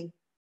the pain.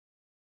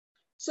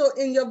 So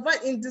in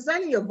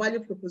designing your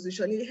value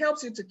proposition, it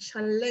helps you to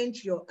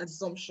challenge your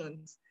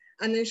assumptions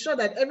and ensure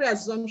that every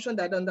assumption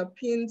that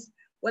underpins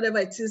whatever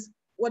it is,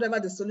 whatever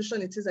the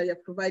solution it is that you're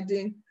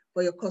providing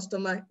for your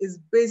customer is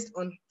based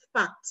on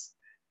facts,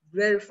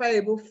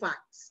 verifiable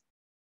facts,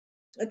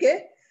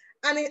 okay?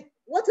 And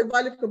what a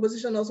value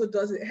proposition also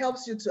does, it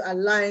helps you to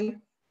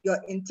align your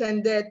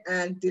intended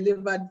and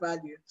delivered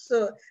value.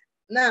 So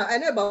now I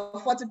know about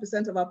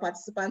 40% of our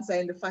participants are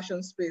in the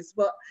fashion space,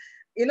 but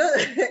there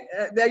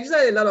are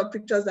usually a lot of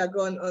pictures that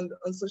go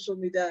on social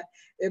media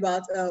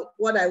about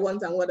what I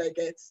want and what I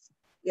get,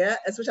 yeah,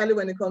 especially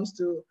when it comes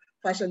to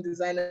fashion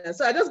designers.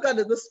 So I just got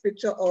this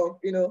picture of,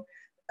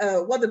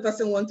 what the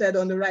person wanted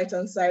on the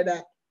right-hand side,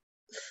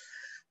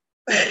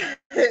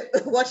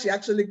 what she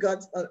actually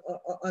got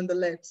on the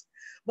left.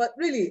 But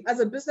really, as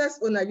a business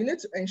owner, you need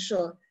to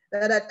ensure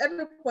that at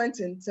every point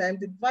in time,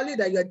 the value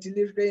that you're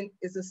delivering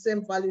is the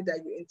same value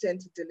that you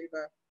intend to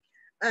deliver.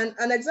 And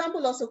an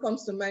example also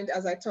comes to mind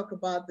as I talk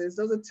about this.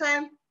 There was a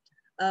time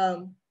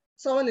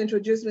someone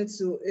introduced me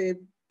to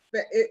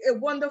a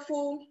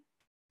wonderful,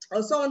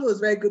 or someone who was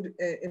very good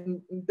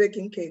in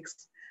baking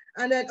cakes.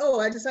 And then,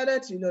 I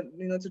decided to,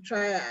 to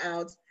try her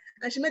out.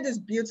 And she made this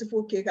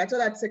beautiful cake. I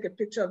told her to take a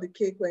picture of the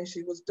cake when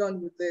she was done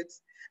with it.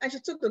 And she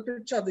took the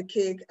picture of the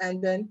cake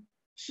and then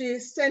she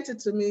sent it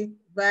to me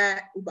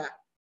via Uber.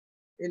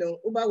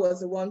 Uber was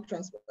the one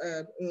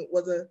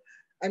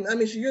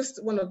she used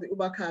one of the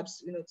Uber cabs,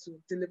 to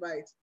deliver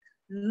it.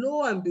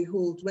 Lo and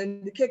behold,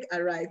 when the cake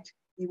arrived,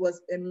 it was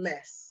a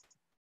mess.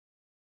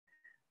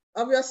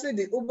 Obviously,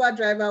 the Uber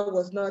driver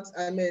was not,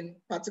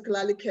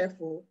 particularly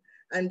careful.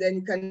 And then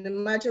you can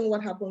imagine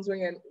what happens when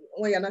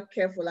you're not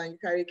careful and you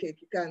carry cake.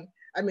 It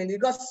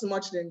got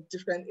smudged in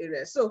different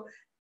areas. So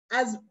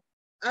as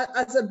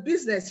a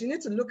business, you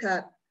need to look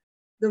at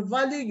the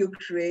value you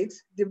create,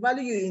 the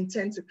value you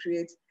intend to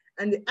create,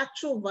 and the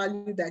actual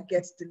value that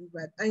gets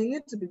delivered. And you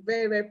need to be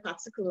very, very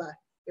particular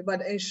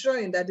about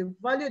ensuring that the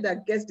value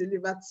that gets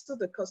delivered to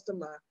the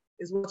customer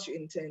is what you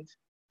intend.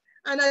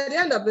 And at the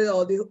end of it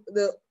all,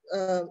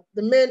 the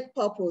main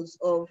purpose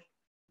of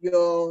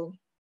your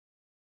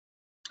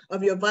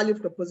value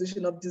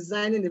proposition, of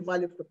designing the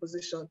value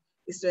proposition,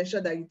 is to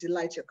ensure that you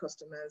delight your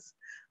customers.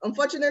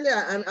 Unfortunately,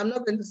 I'm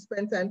not going to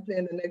spend time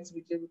playing the next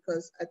video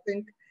because I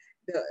think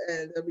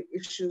there'll be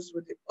issues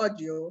with the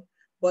audio,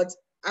 but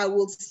I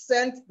will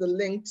send the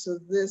link to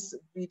this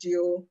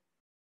video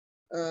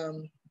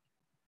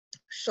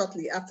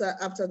shortly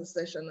after the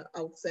session.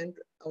 I'll send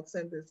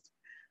this.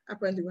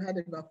 Apparently, we had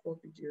about 4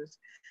 videos.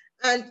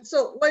 And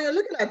so when you're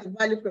looking at the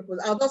value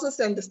proposition, I'll also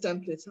send this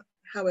template.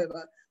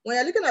 However, when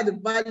you're looking at the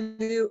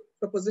value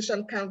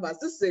proposition canvas,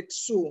 this is a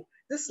tool.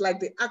 This is like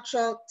the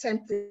actual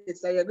templates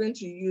that you're going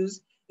to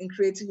use in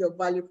creating your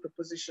value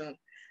proposition.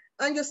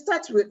 And you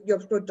start with your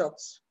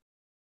products.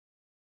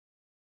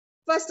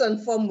 First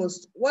and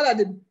foremost, what are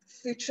the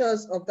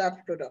features of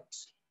that product?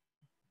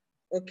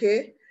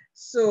 Okay,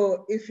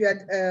 so if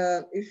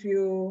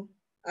you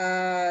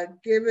are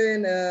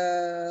giving,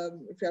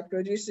 if you're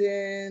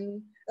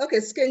producing, okay,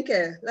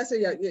 skincare, let's say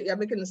you're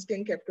making a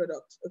skincare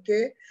product,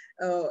 okay,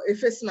 a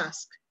face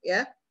mask,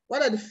 yeah?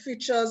 What are the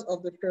features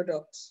of the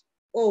product?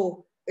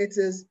 Oh, it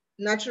is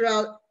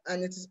natural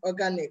and it is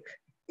organic.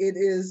 It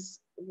is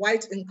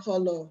white in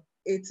color.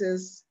 It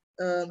is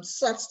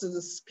soft to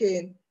the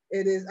skin.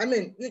 It is, I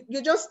mean,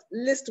 you just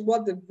list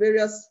what the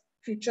various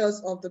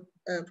features of the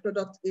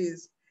product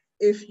is.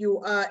 If you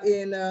are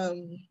in,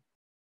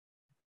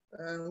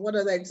 what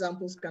other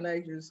examples can I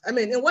use? I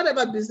mean, in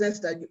whatever business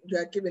that you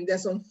are given,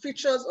 there's some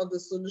features of the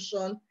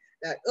solution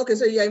that, okay,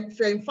 so if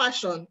you're in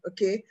fashion,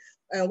 okay,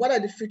 what are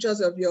the features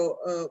of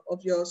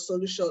your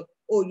solution?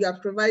 Oh, you are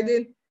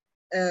providing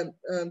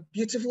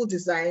beautiful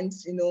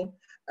designs, you know,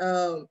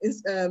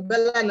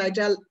 Bella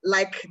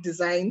Niger-like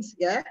designs,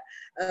 yeah,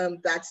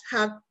 that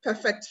have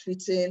perfect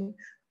fitting,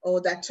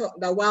 or that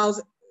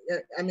wows,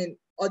 I mean,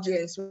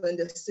 audience when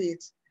they see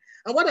it.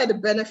 And what are the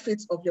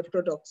benefits of your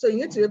product? So you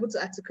need to be able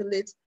to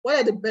articulate what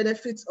are the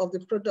benefits of the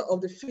product, of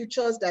the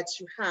features that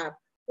you have.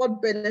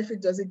 What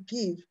benefit does it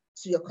give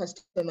to your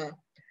customer?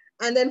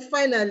 And then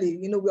finally,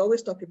 you know, we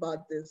always talk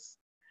about this.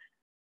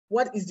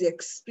 What is the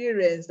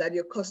experience that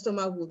your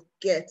customer will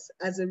get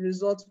as a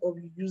result of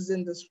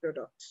using this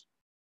product?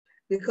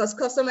 Because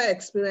customer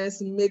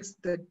experience makes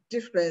the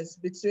difference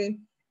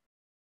between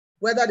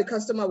whether the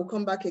customer will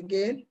come back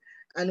again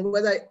and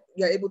whether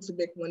you're able to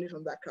make money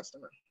from that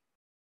customer.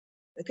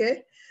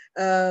 Okay,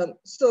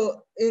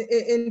 so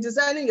in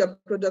designing your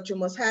product, you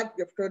must have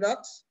your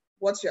product,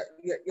 what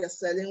you're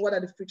selling, what are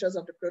the features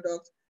of the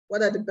product,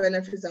 what are the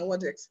benefits and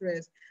what the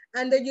experience.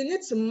 And then you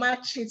need to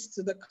match it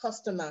to the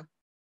customer.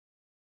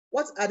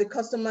 What are the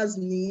customer's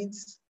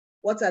needs?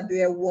 What are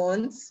their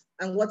wants?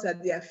 And what are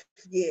their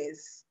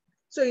fears?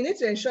 So you need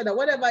to ensure that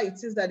whatever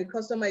it is that the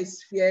customer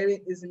is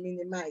fearing is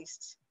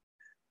minimized.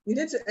 You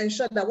need to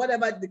ensure that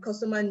whatever the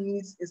customer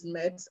needs is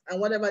met and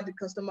whatever the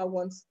customer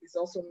wants is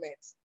also met.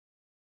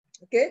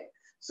 Okay,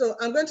 so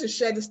I'm going to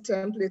share this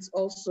template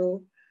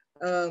also,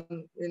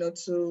 you know,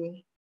 to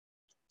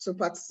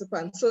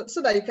participants,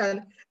 so that you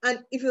can, and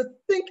if you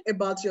think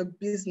about your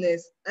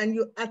business and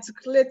you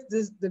articulate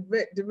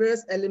the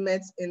various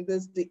elements in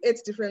this, the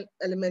 8 different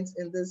elements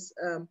in this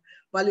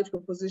value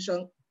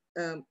proposition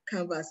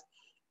canvas,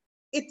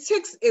 it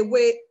takes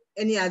away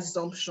any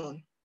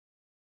assumption.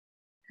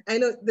 I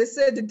know they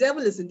say the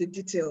devil is in the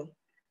detail.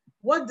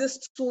 What these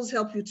tools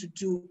help you to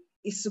do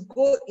is to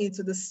go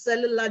into the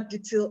cellular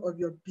detail of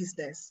your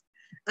business.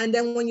 And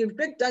then when you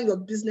break down your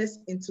business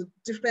into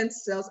different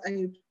cells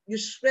and you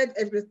shred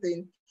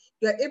everything,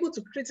 you're able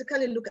to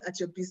critically look at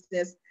your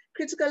business,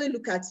 critically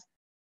look at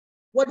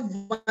what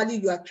value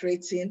you are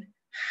creating,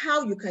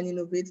 how you can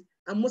innovate,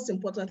 and most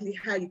importantly,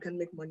 how you can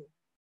make money.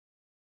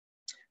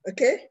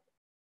 Okay?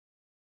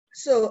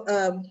 So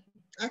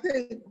I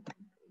think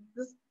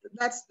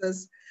that's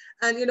this.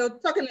 And, you know,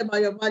 talking about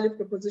your value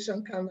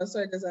proposition canvas,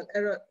 sorry, there's an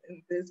error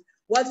in this.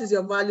 What is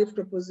your value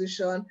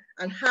proposition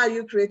and how are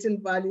you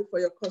creating value for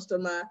your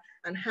customer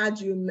and how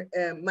do you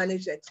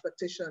manage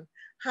expectation?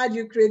 How do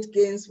you create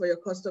gains for your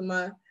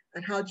customer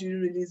and how do you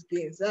release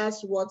gains?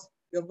 That's what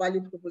your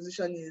value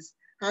proposition is.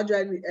 How do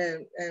I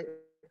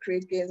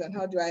create gains and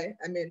how do I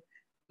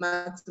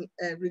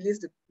reduce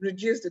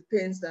the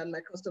pains that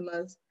my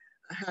customers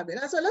are having?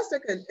 And so let's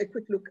take a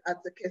quick look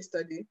at the case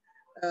study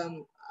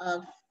so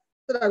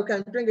that we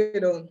can bring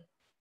it on.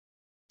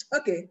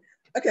 Okay,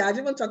 I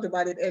even talked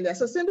about it earlier.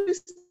 So Cindy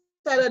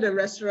started a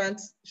restaurant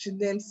she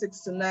named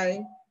 6 to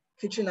 9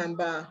 Kitchen and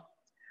Bar.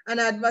 An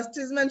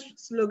advertisement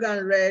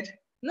slogan read,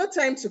 "No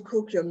time to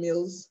cook your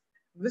meals,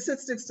 visit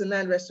 6 to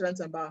 9 restaurants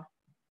and bar."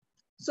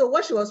 So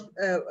what she was,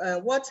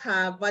 what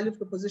her value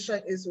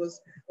proposition was,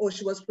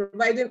 she was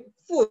providing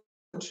food,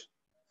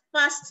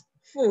 fast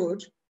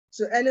food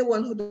to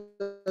anyone who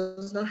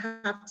does not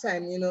have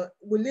time. You know,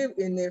 we live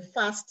in a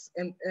fast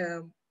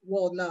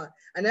world now,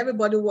 and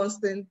everybody wants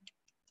things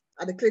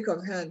at the click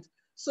of hand.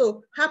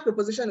 So her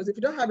proposition is, if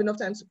you don't have enough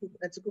time to cook,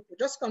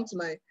 just come to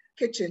my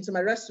kitchen, to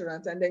my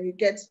restaurant, and then you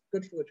get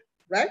good food,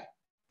 right?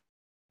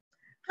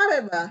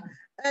 However,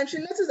 she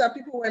noticed that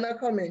people were not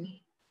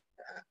coming.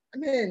 I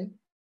mean,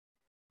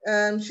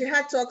 she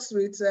had talks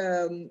with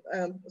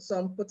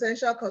some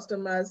potential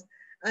customers,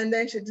 and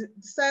then she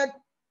decided,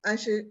 and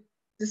she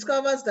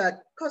discovers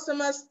that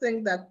customers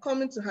think that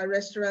coming to her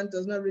restaurant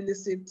does not really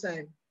save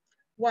time.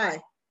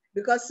 Why?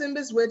 Because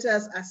Simbi's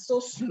waiters are so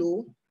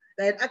slow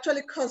that it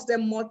actually costs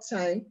them more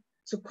time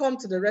to come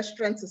to the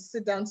restaurant to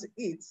sit down to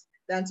eat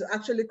than to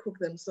actually cook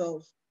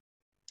themselves,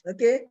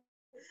 okay?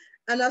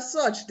 And as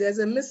such, there's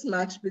a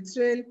mismatch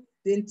between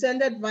the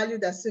intended value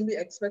that Simbi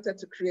expected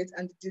to create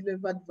and the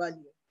delivered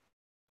value.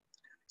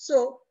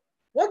 So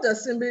what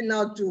does Simbi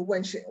now do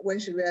when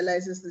she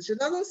realizes this? She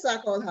doesn't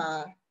sack all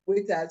her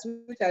waiters,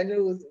 which I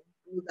know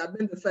would have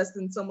been the first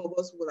thing some of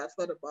us would have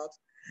thought about.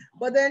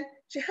 But then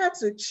she had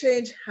to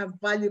change her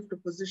value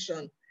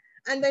proposition.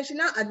 And then she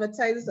now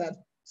advertises that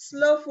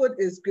slow food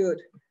is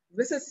good.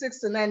 Visit 6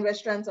 to 9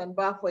 restaurants and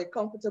bar for a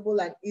comfortable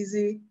and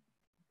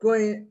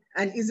easygoing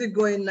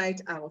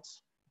night out.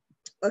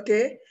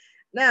 Okay.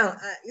 Now,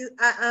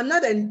 I'm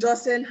not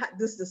endorsing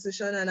this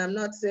decision, and I'm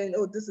not saying,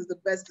 oh, this is the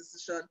best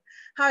decision.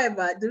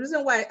 However, the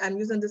reason why I'm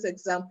using this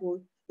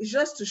example is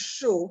just to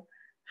show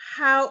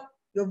how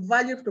your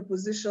value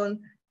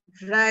proposition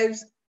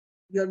drives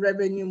your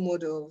revenue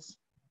models.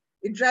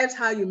 It drives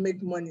how you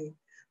make money.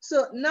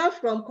 So now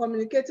from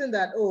communicating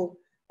that, oh,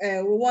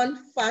 we want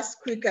fast,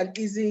 quick, and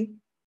easy.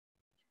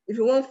 If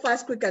you want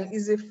fast, quick, and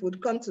easy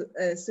food, come to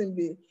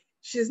Simbi.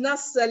 She's now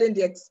selling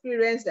the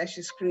experience that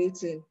she's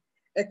creating,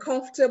 a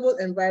comfortable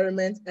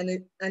environment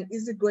and an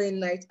easygoing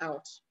night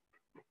out.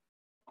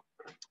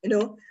 You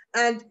know,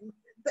 and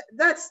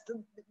that's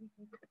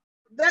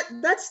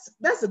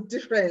the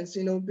difference,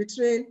 you know,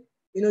 between,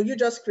 you know, you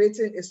just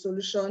creating a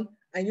solution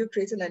and you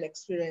creating an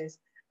experience.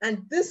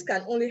 And this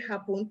can only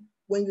happen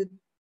when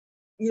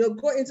you know,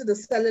 go into the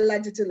cellular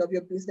detail of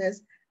your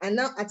business and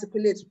now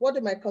articulate, what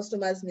do my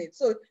customers need?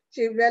 So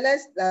she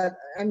realized that,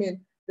 I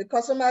mean, the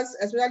customers,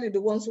 especially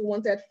the ones who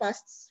wanted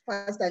fast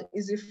and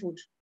easy food,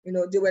 you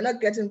know, they were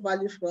not getting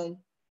value from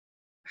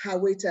her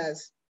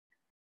waiters.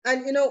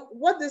 And you know,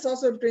 what this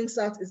also brings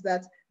out is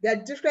that there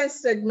are different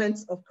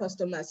segments of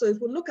customers. So if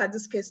we look at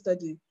this case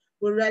study,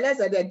 we'll realize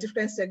that there are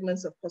different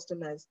segments of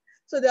customers.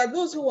 So there are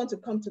those who want to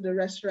come to the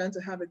restaurant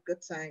to have a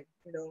good time,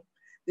 you know,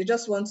 they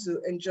just want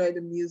to enjoy the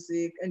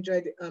music,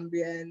 enjoy the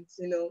ambience,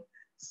 you know,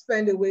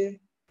 spend away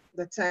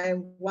the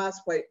time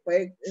whilst, for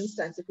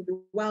instance, it could be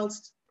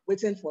whilst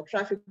waiting for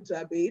traffic to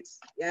abate,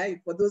 yeah,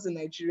 for those in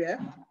Nigeria.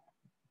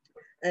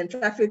 And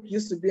traffic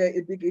used to be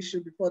a big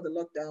issue before the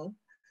lockdown.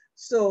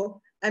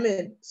 So, I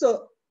mean,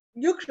 so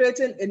you're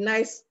creating a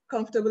nice,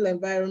 comfortable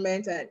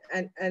environment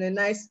and a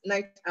nice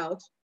night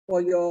out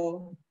for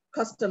your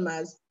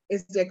customers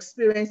is the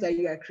experience that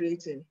you are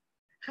creating.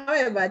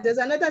 However, there's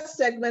another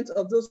segment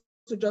of those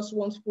who just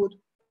want food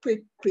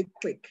quick, quick,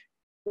 quick.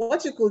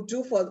 What you could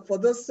do for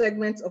those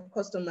segments of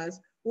customers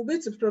will be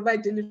to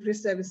provide delivery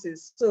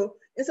services. So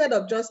instead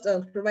of just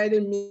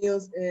providing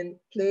meals in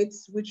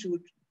plates, which you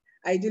would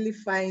ideally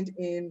find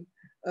in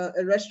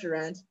a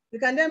restaurant, you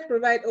can then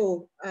provide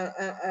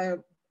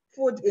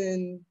food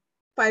in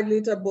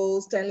 5-liter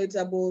bowls,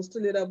 10-liter bowls,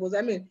 2-liter bowls.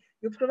 I mean,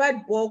 you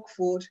provide bulk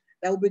food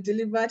that will be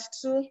delivered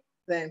to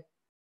them.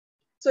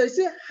 So you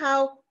see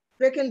how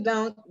breaking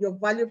down your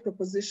value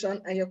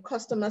proposition and your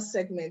customer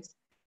segments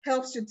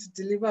helps you to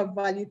deliver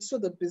value to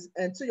the business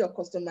and to your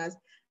customers,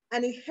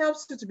 and it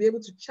helps you to be able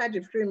to charge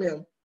a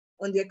premium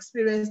on the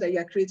experience that you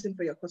are creating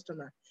for your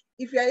customer.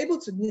 If you are able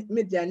to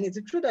meet their needs,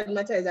 the truth of the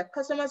matter is that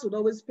customers would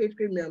always pay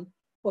premium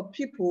for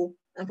people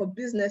and for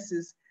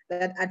businesses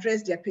that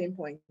address their pain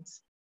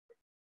points.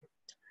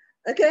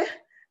 Okay,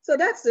 so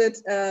that's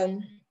it.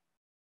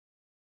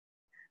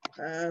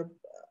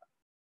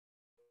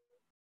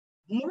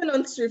 Moving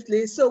on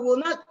swiftly, so we'll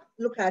not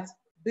look at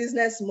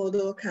business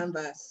model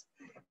canvas,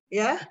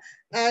 yeah?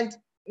 And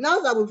now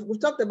that we've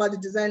talked about the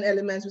design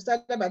elements, we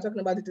started by talking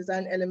about the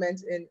design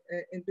elements in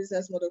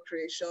business model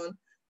creation.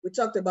 We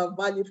talked about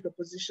value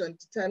proposition,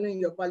 determining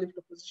your value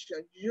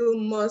proposition. You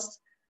must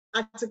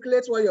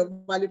articulate what your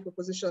value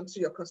proposition to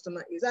your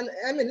customer is. And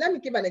I mean, let me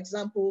give an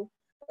example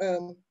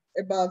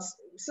about,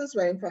 since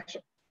we're in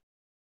fashion,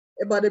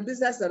 about a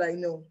business that I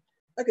know.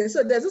 Okay,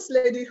 so there's this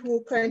lady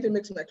who currently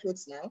makes my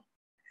clothes now.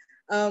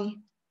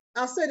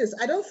 I'll say this,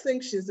 I don't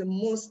think she's the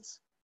most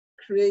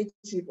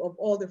creative of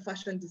all the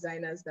fashion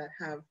designers that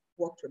have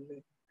worked with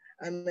me.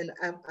 I mean,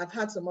 I've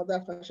had some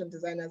other fashion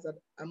designers that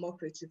are more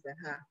creative than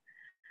her.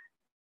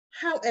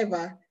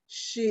 However,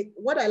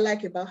 what I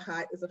like about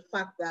her is the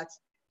fact that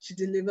she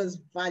delivers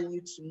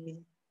value to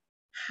me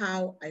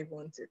how I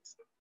want it.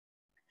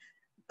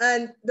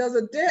 And there was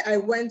a day I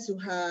went to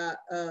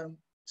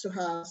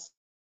her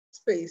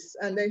space,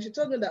 and then she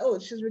told me that, oh,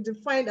 she's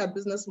redefined her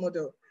business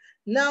model.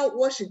 Now,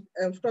 what she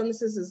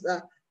promises is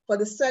that for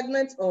the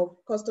segment of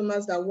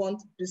customers that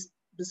want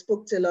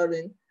bespoke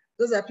tailoring,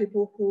 those are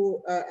people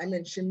who, I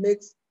mean, she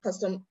makes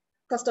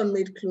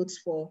custom-made clothes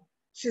for.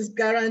 She's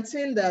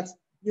guaranteeing that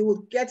you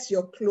will get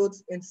your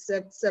clothes in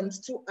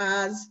 72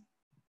 hours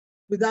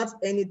without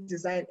any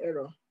design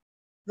error.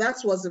 That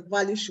was the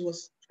value she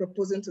was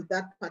proposing to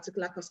that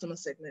particular customer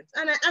segment.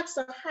 And I asked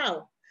her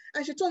how,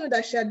 and she told me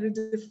that she had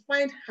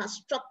redefined her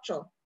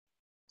structure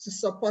to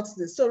support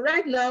this. So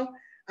right now,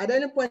 at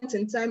any point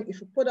in time, if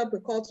you put up a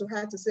call to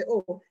her to say,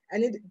 oh, I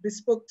need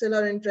bespoke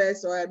tailoring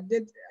dress, or I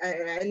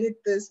need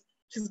this,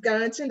 she's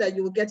guaranteeing that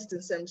you will get it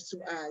in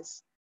 72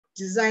 hours,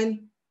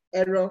 design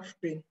error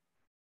free.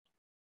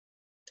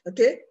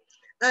 Okay?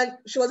 And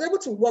she was able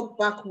to work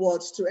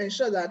backwards to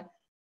ensure that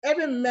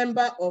every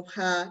member of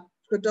her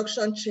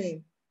production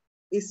chain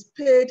is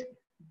paid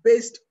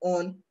based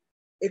on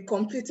a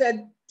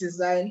completed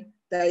design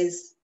that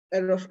is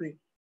error free.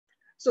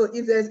 So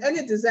if there's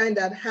any design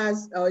that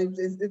has, or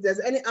if there's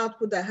any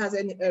output that has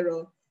any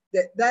error,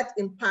 that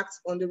impacts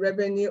on the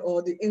revenue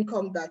or the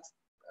income that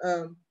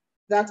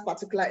that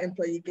particular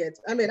employee gets.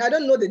 I mean, I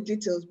don't know the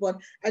details, but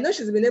I know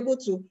she's been able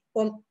to,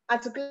 from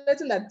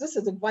articulating that this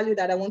is the value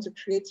that I want to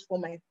create for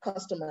my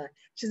customer,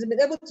 she's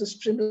been able to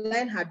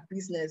streamline her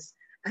business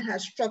and her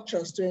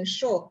structures to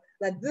ensure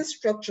that these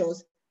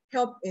structures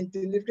help in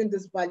delivering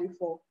this value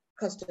for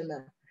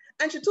customer.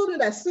 And she told me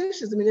that since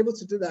she's been able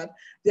to do that,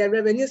 their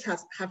revenues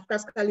have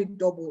practically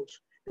doubled,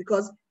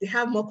 because they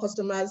have more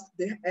customers,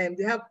 they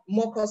have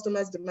more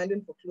customers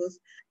demanding for clothes,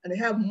 and they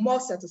have more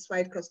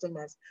satisfied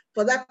customers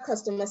for that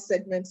customer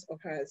segment of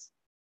hers.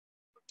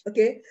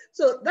 Okay,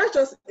 so that's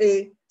just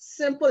a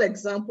simple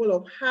example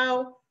of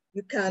how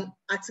you can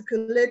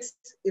articulate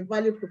a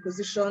value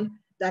proposition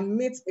that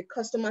meets a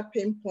customer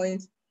pain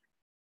point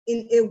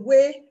in a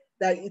way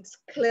that it's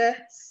clear,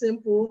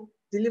 simple,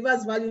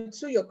 delivers value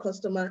to your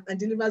customer and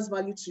delivers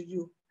value to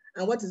you.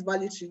 And what is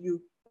value to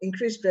you?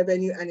 Increased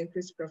revenue and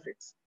increased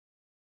profits.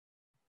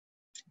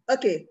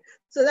 Okay,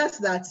 so that's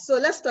that. So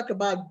let's talk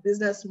about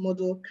business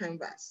model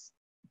canvas.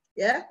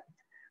 Yeah,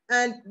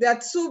 and there are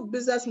two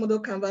business model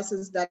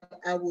canvases that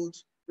I would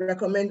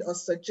recommend or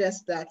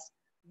suggest that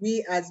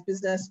we as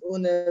business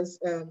owners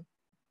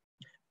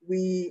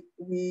we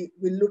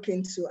look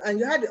into. And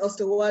you have the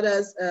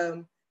Osterwalder's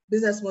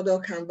business model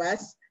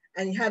canvas,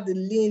 and you have the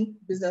Lean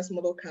business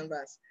model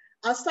canvas.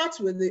 I'll start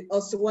with the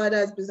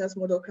Osterwalder's business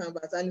model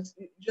canvas, and it's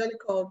usually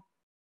called,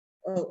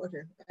 oh,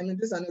 okay. I mean,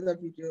 this is another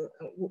video.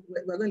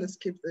 We're going to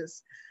skip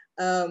this.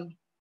 Well,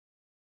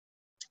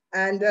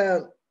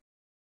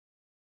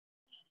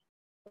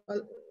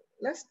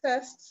 let's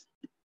test.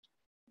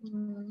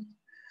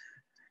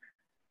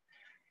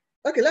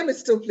 Okay, let me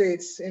still play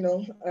it, you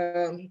know,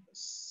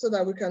 so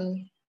that we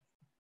can.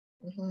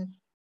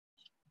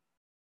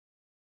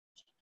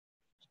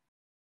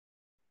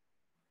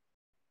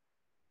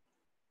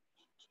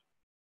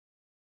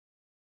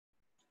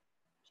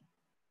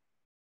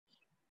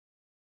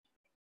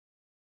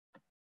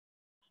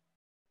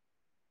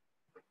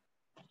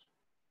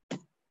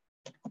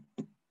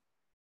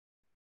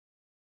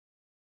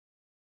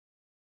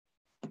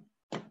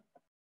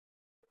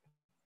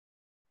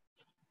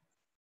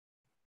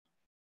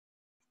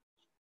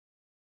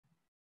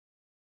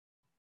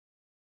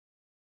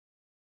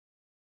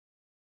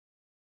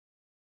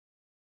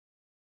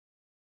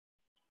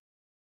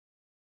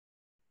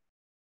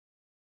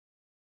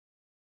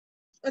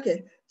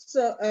 Okay,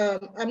 so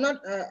I'm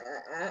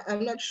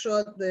not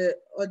sure the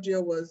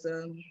audio was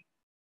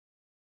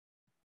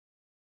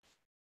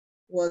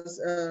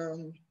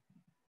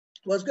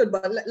good,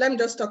 but let me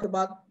just talk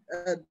about.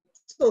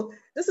 So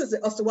this is the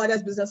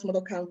Osterwalder's business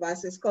model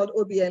canvas. It's called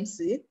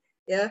OBMC,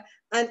 yeah,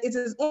 and it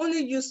is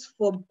only used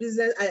for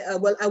business. I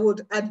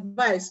would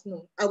advise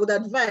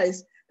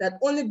that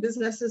only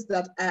businesses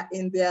that are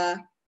in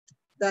their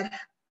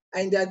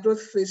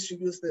growth phase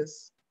should use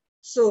this.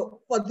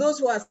 So for those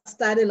who are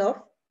starting off,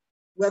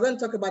 we're going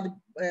to talk about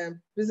the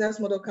business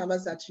model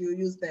canvas that you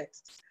use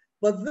next.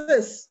 But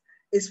this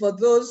is for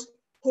those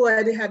who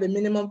already have a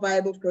minimum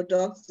viable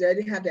product, they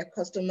already have their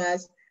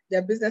customers,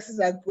 their businesses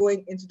are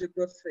going into the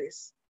growth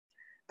phase.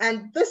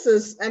 And this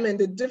is, I mean,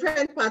 the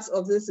different parts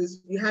of this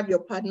is you have your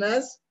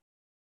partners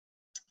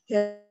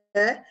here.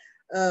 Okay,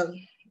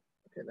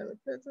 let me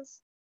put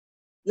this.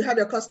 You have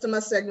your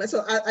customer segment.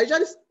 So I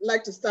just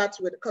like to start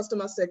with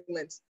customer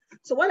segments.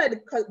 So what are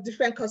the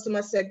different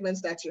customer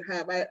segments that you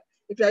have?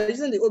 If you're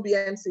using the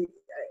OBMC,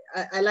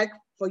 I like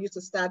for you to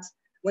start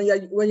when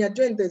you're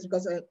doing this,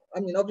 because I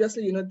mean,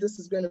 obviously, you know, this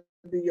is going to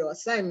be your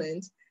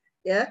assignment.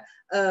 Yeah,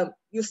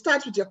 you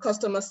start with your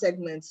customer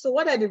segments. So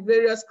what are the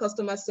various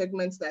customer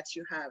segments that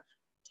you have?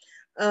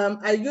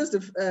 I used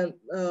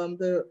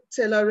the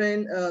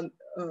tailoring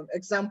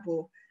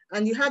example,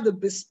 and you have the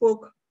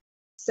bespoke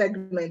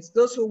segments,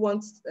 those who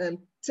want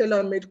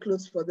tailor-made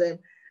clothes for them.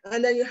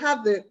 And then you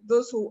have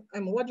those who,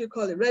 what do you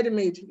call it?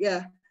 Ready-made,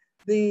 yeah.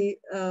 The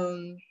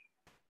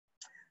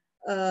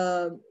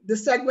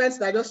segments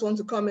that just want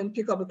to come and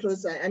pick up the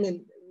clothes, I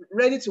mean,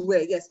 ready to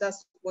wear, yes,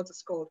 that's what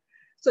it's called.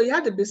 So you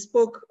have the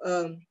bespoke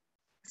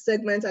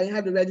segment and you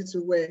have the ready to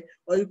wear,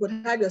 or you could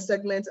have your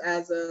segment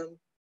as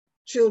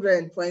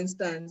children, for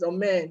instance, or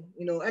men,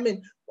 you know, I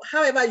mean,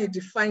 however you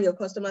define your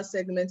customer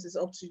segment is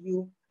up to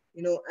you,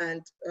 you know,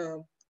 and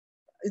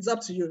it's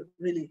up to you,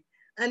 really.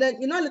 And then,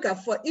 you know, look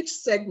at for each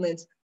segment,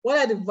 what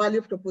are the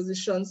value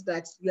propositions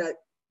that you are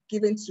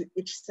giving to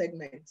each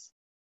segment?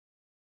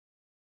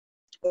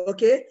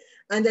 Okay,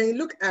 and then you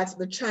look at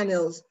the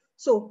channels.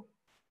 So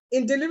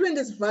in delivering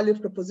this value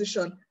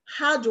proposition,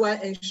 how do I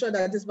ensure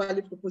that this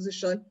value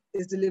proposition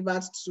is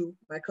delivered to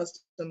my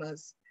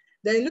customers?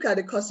 Then you look at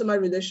the customer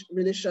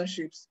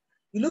relationships.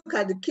 You look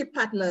at the key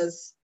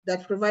partners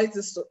that provide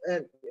this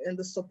and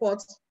the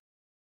support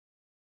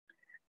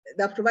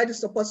that provide the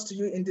support to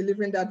you in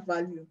delivering that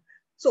value.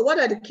 So what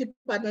are the key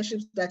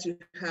partnerships that you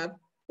have?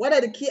 What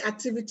are the key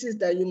activities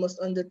that you must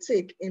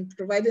undertake in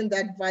providing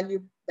that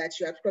value that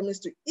you have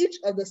promised to each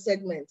of the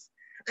segments?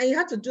 And you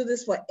have to do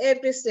this for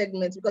every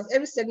segment, because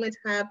every segment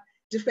have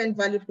different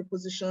value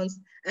propositions,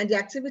 and the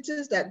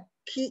activities that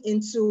key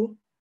into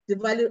the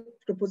value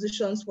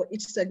propositions for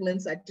each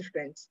segment are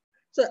different.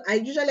 So I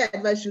usually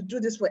advise you do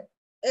this for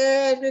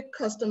every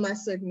customer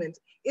segment.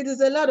 It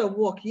is a lot of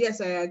work, yes,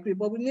 I agree,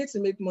 but we need to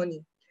make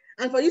money.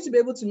 And for you to be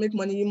able to make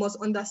money, you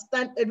must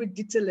understand every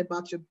detail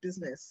about your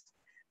business.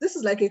 This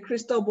is like a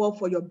crystal ball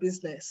for your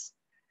business.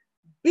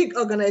 Big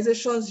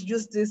organizations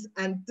use this,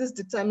 and this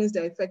determines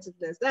their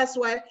effectiveness. That's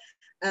why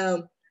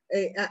an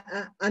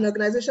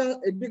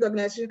organization, a big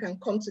organization can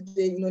come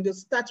today, they'll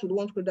start with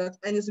one product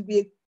and it will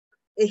be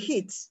a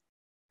hit,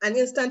 an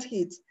instant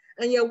hit.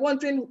 And you're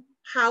wondering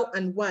how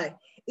and why.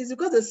 It's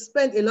because they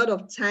spend a lot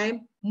of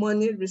time,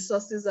 money,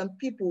 resources, and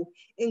people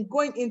in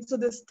going into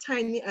this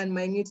tiny and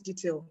minute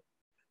detail.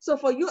 So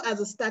for you as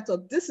a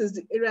startup, this is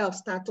the area of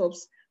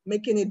startups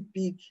making it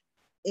big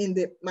in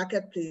the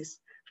marketplace.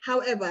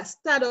 However,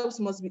 startups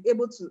must be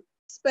able to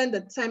spend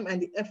the time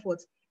and the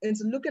effort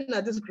into looking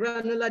at these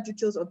granular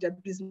details of their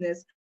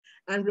business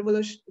and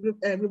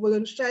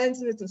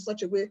revolutionizing it in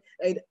such a way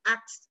that it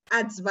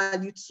adds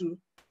value to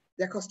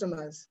their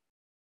customers.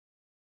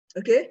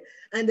 Okay,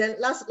 and then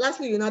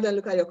lastly, you now then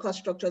look at your cost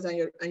structures and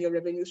your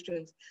revenue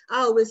streams.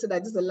 I always say that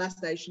this is the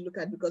last that you should look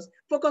at, because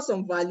focus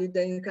on value,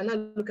 then you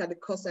cannot look at the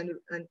cost and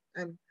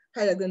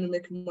how you're going to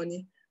make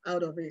money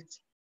out of it.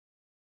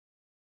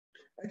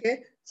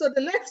 Okay, so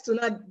the next to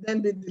not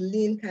then be the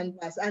lean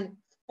canvas. And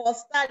for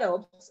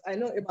startups, I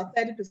know about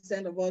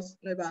 30% of us,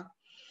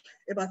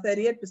 about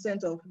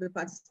 38% of the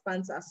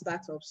participants are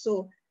startups.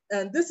 So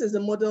this is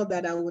the model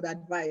that I would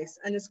advise,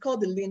 and it's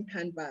called the lean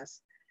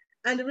canvas.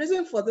 And the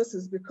reason for this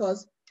is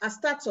because as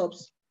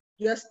startups,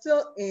 you're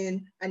still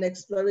in an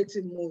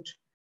explorative mode.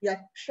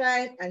 You're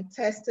trying and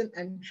testing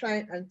and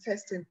trying and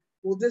testing.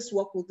 Will this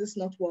work? Will this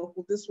not work?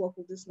 Will this work?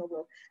 Will this not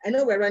work? I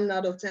know we're running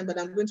out of time, but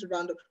I'm going to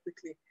round up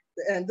quickly.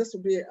 And this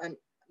will be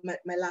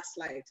my last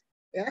slide.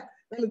 Yeah,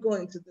 let me go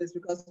into this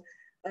because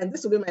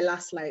this will be my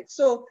last slide.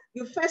 So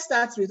you first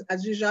start with,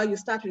 as usual, you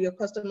start with your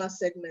customer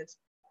segment.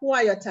 Who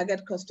are your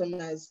target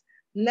customers?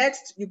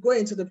 Next, you go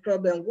into the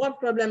problem.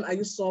 What problem are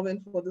you solving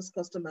for these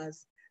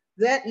customers?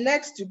 Then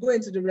next, you go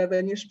into the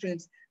revenue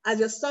streams. As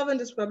you're solving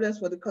these problems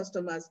for the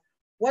customers,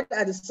 what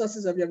are the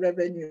sources of your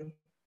revenue?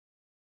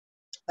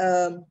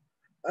 What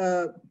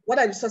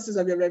are the sources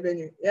of your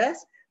revenue?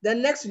 Yes.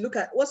 Then next, you look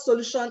at what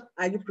solution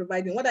are you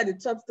providing? What are the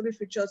top 3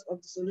 features of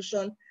the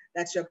solution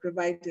that you're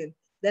providing?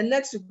 Then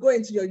next, you go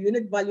into your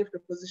unique value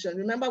proposition.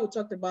 Remember, we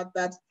talked about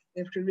that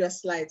in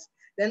previous slides.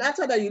 Then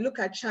after that, you look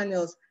at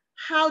channels.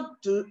 How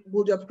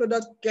would your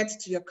product get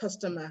to your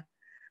customer?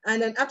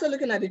 And then after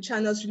looking at the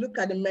channels, you look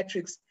at the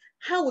metrics.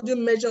 How would you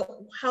measure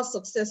how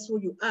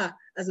successful you are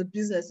as a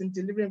business in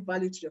delivering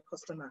value to your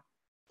customer?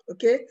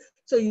 Okay,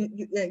 so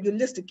you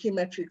list the key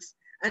metrics.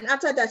 And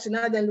after that, you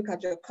now then look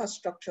at your cost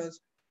structures.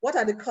 What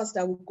are the costs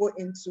that will go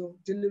into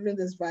delivering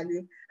this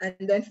value? And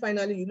then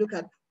finally, you look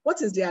at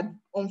what is the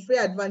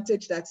unfair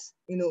advantage that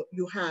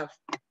you have.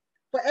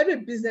 For every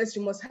business,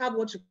 you must have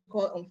what you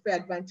call unfair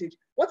advantage.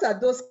 What are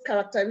those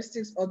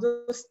characteristics or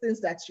those things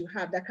that you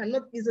have that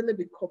cannot easily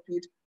be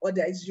copied or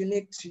that is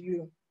unique to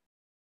you?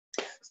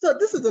 So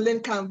this is the lean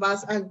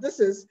canvas, and this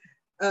is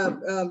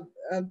the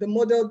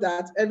model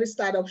that every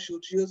startup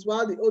should use,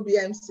 while the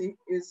OBMC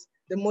is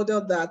the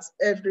model that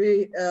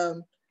every,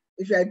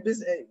 if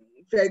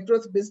you're a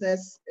growth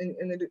business,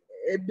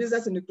 a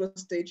business in the growth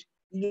stage,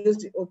 you use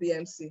the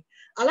OBMC.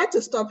 I'd like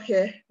to stop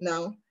here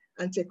now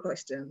and take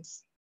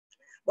questions.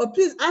 But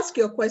please ask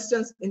your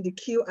questions in the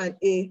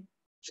Q&A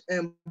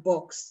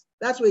box.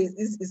 That way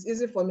it's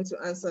easy for me to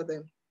answer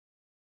them.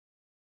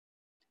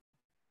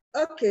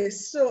 Okay,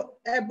 so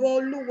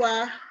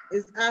Eboluwa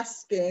is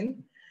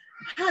asking,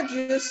 how do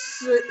you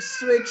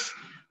switch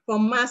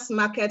from mass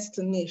market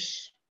to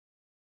niche?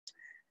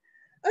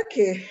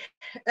 Okay,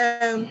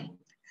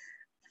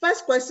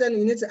 first question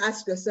you need to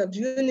ask yourself, do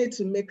you need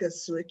to make a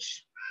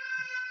switch?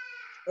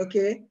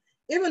 Okay,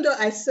 even though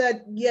I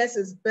said, yes,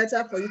 it's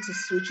better for you to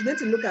switch, you need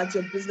to look at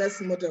your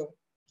business model,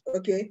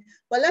 okay?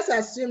 But let's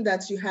assume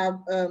that you have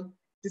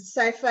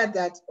deciphered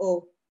that,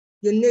 oh,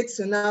 you need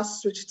to now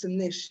switch to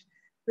niche.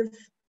 The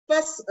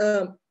first,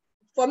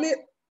 for me,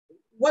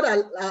 what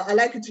I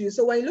like you to use,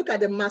 so when you look at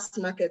the mass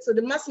market, so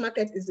the mass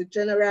market is the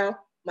general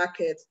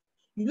market.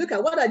 You look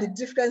at what are the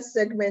different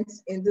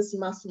segments in this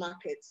mass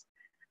market,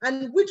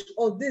 and which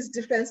of these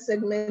different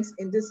segments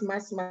in this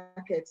mass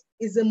market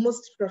is the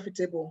most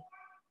profitable.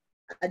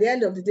 At the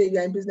end of the day,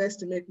 you're in business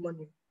to make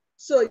money.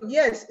 So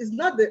yes, it's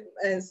not the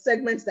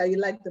segments that you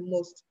like the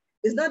most.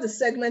 It's not the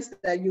segments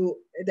that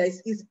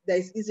is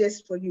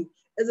easiest for you.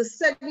 It's a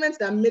segment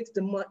that makes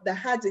that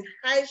has the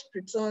highest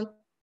return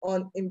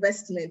on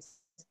investment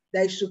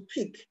that you should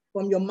pick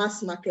from your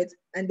mass market,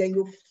 and then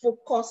you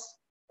focus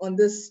on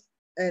this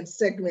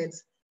segment.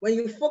 When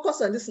you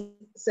focus on this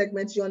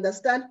segment, you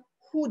understand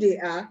who they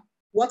are,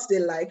 what they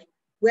like,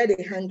 where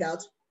they hang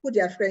out, who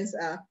their friends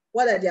are,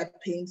 what are their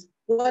pains,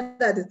 what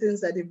are the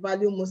things that they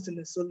value most in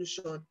the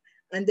solution,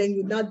 and then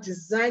you now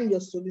design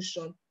your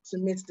solution to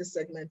meet the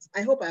segment.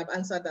 I hope I have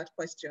answered that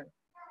question.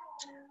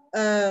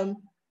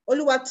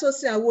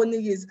 Oluwatosi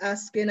Awoni is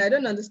asking, I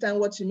don't understand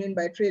what you mean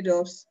by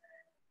trade-offs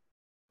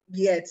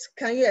yet.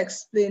 Can you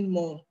explain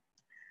more?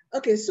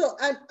 Okay, so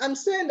I'm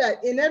saying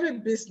that in every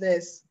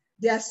business,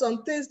 there are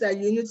some things that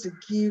you need to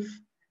give,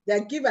 there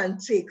are give and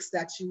takes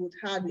that you would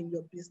have in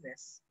your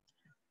business.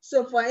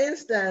 So for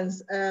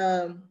instance,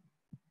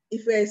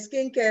 if you're a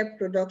skincare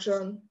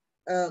production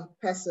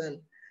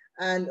person,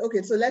 and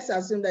okay, so let's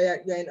assume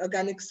that you're in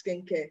organic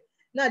skincare.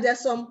 Now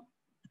there's some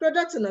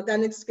products in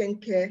organic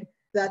skincare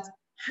that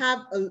have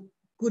a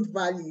good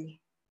value.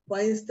 For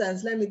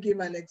instance, let me give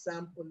an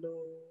example.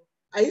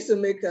 I used to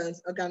make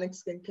organic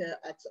skincare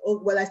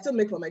well, I still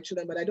make for my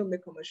children, but I don't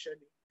make commercially.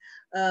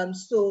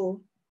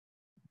 So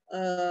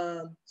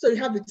you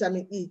have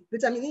vitamin E.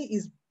 Vitamin E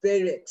is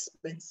very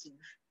expensive,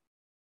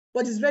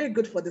 but it's very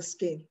good for the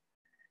skin.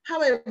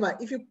 However,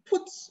 if you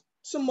put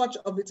too much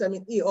of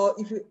vitamin E, or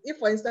if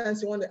for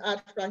instance, you want to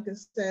add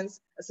frankincense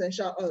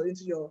essential oil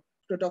into your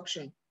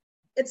production,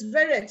 it's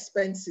very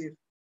expensive.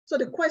 So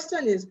the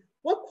question is,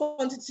 what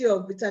quantity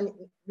of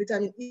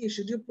vitamin E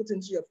should you put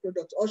into your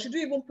product, or should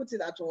you even put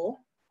it at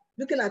all?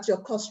 Looking at your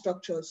cost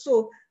structure.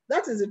 So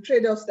that is the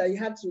trade-offs that you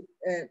have to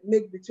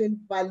make between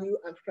value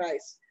and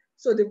price.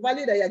 So the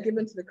value that you're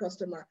giving to the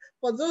customer.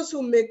 For those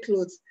who make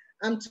clothes,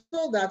 I'm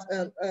told that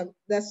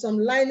there's some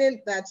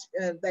lining that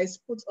is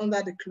put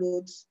under the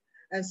clothes,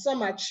 and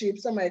some are cheap,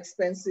 some are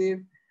expensive.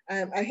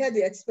 I heard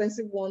the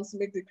expensive ones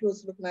make the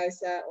clothes look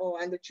nicer,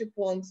 and the cheap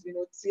ones,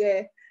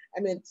 tear.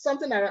 I mean,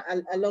 something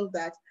along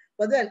that.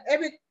 But then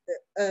every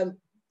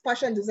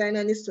fashion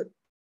designer needs to,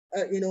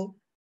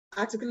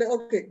 articulate,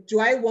 okay, do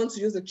I want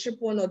to use the cheap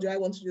one or do I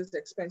want to use the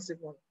expensive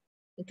one?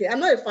 Okay, I'm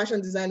not a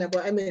fashion designer,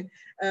 but I mean,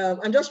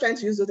 I'm just trying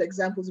to use those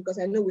examples because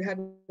I know we have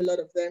a lot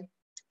of them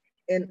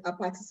in our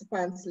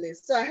participants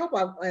list. So I hope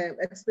I've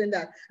explained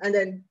that. And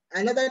then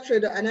another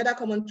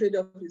common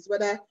trade-off is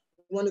whether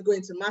you want to go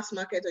into mass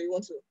market or you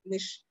want to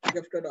niche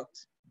your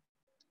product.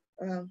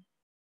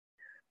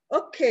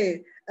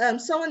 Okay,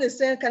 someone is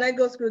saying, can I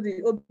go through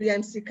the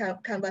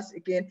OBMC canvas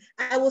again?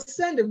 I will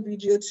send a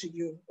video to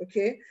you,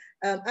 okay?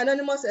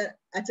 Anonymous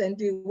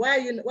attendee, why are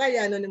you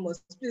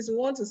anonymous? Please, we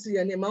want to see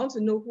your name. I want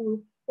to know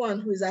who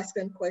is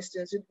asking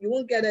questions. You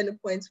won't get any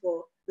points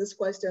for this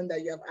question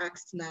that you have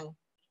asked now.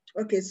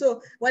 Okay,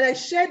 so when I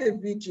share the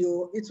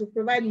video, it will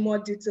provide more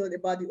detail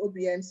about the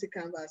OBMC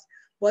canvas.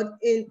 But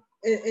in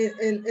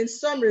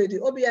summary,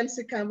 the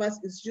OBMC canvas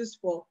is used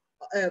for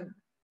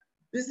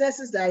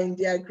businesses that are in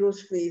their growth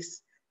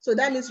phase. So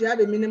that means you have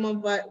a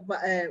minimum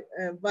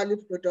value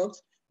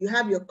product, you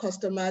have your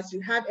customers,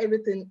 you have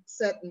everything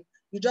certain.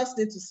 You just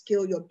need to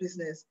scale your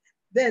business.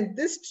 Then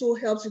this tool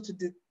helps you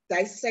to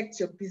dissect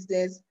your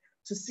business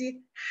to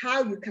see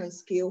how you can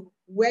scale,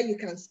 where you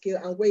can scale,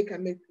 and where you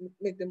can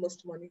make the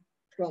most money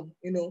from,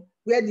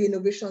 where the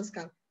innovations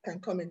can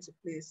come into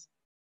place.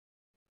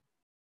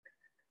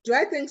 Do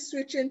I think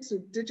switching to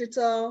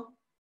digital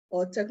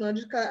or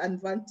technological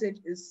advantage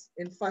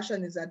in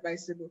fashion is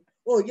advisable?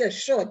 Oh, yes,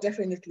 sure,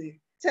 definitely.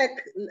 Tech,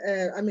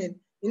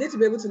 you need to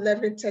be able to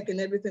leverage tech in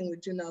everything we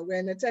do now. We're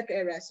in a tech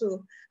era,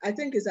 so I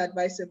think it's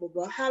advisable.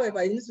 But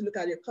however, you need to look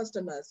at your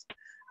customers.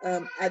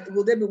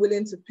 Will they be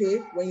willing to pay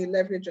when you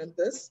leverage on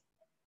this?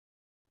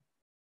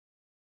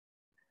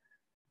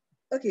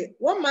 Okay,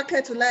 what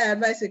market will I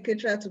advise a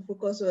caterer to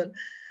focus on?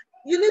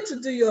 You need to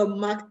do your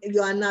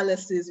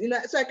analysis.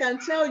 So I can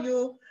tell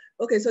you,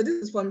 okay, so this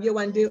is from year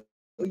one day.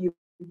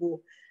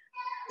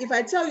 If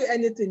I tell you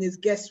anything, is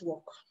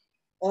guesswork,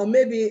 or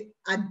maybe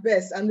at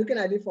best, I'm looking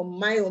at it from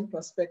my own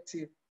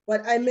perspective,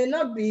 but I may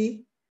not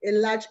be a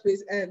large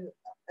base, and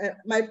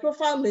my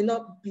profile may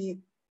not be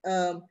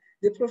the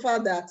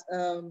profile that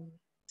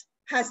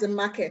has a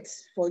market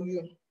for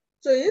you.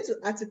 So you need to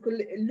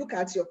look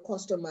at your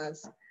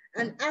customers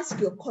and ask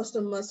your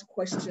customers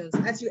questions.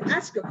 As you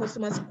ask your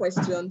customers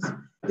questions,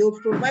 they will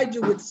provide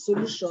you with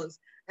solutions.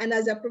 And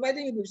as they're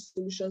providing you with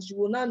solutions, you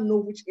will now know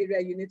which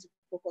area you need to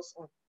focus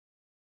on.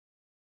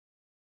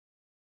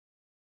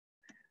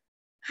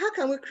 How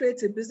can we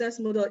create a business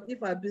model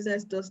if our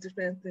business does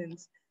different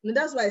things? And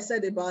that's why I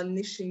said about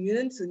niching. You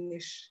need to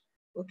niche,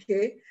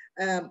 okay?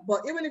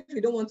 But even if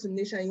you don't want to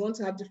niche and you want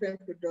to have different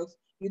products,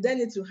 you then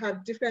need to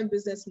have different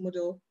business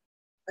models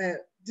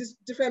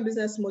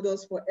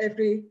for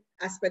every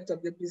aspect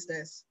of your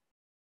business.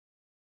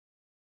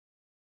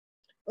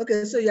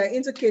 Okay, so you're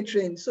into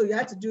catering. So you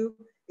have to do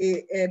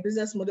a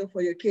business model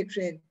for your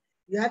catering.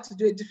 You have to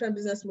do a different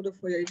business model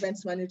for your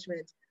events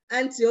management.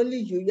 Auntie, only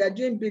you're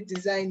doing big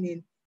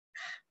designing.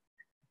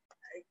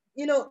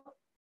 You know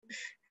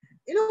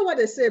what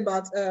they say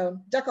about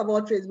jack of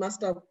all trades,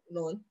 master of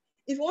none.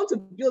 If you want to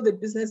build a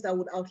business that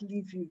would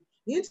outlive you,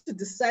 you need to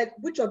decide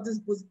which of these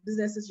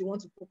businesses you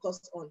want to focus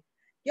on.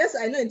 Yes,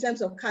 I know in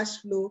terms of cash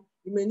flow,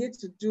 you may need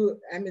to do,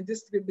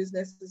 these 3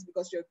 businesses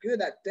because you're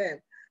good at them.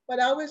 But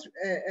I always,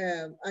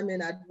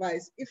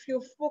 advise, if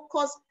you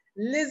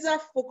laser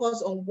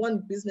focus on one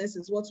business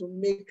is what will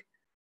make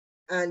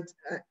and,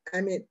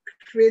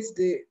 create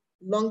the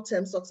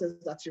long-term success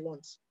that you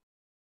want.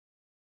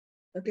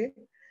 Okay,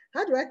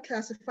 how do I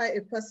classify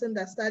a person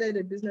that started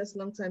a business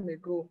long time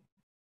ago,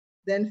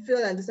 then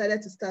failed and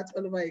decided to start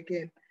all over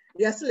again?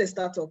 You're still a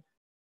startup.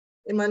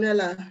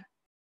 Emanuela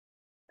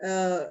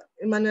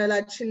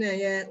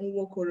Chineye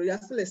Nwokoro, you're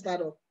still a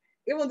startup.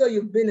 even though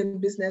you've been in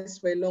business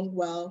for a long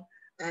while,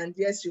 and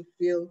yes, you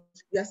failed,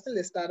 you're still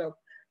a startup.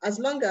 As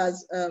long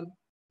as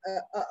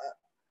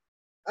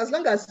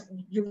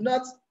you've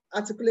not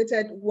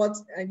articulated what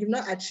and you've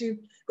not achieved,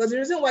 because the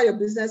reason why your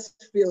business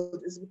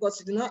failed is because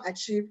you did not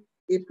achieve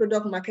a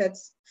product market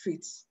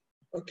fit.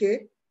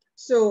 Okay,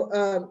 so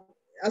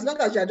as long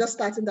as you're just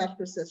starting that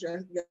process,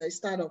 you're a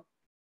startup.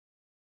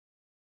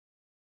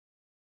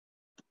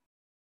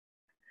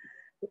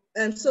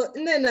 And so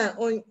Inena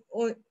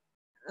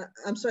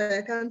I'm sorry,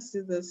 I can't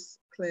see this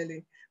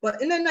clearly,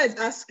 but Inena is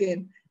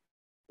asking,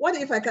 what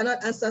if I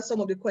cannot answer some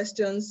of the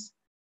questions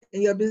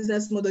in your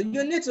business model?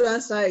 You need to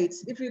answer it.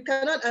 If you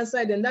cannot answer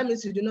it, then that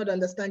means you do not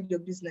understand your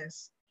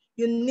business.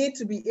 You need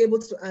to be able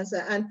to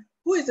answer. And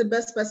who is the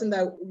best person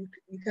that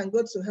you can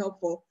go to help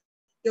for?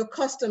 Your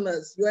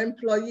customers, your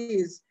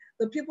employees,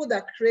 the people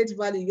that create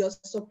value, your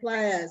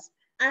suppliers.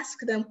 Ask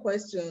them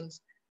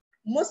questions.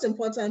 Most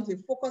importantly,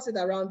 focus it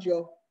around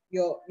your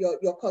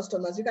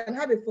customers. You can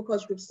have a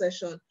focus group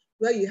session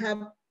where you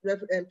have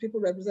people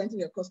representing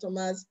your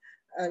customers,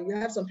 you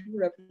have some people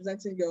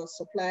representing your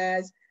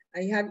suppliers,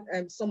 and you have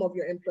some of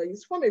your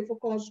employees. Form a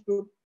focus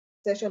group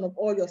session of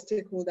all your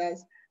stakeholders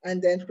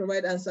and then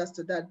provide answers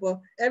to that. But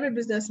every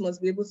business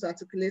must be able to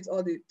articulate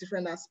all the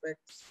different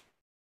aspects.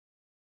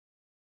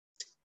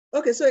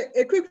 Okay, so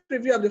a quick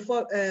preview of the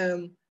four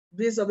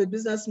B's of a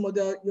business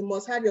model. You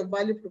must have your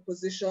value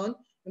proposition.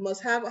 You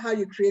must have how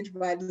you create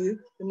value.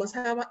 You must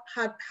have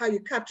how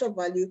you capture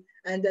value.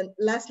 And then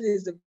lastly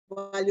is the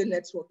value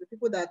network, the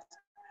people that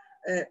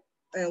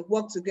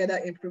work together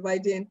in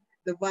providing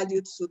the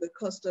value to the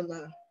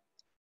customer.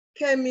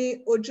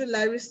 Kemi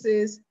Ojulari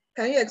says,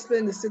 can you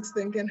explain the 6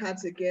 thinking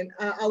hats again?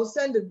 I will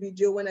send the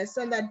video. When I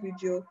send that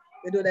video,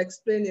 it will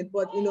explain it.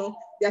 But you know,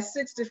 there are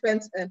 6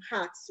 different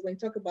hats when you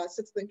talk about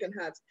 6 thinking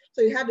hats.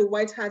 So you have the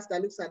white hat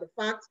that looks at the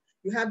facts.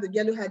 You have the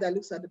yellow hat that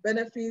looks at the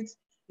benefits.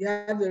 You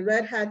have the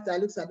red hat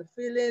that looks at the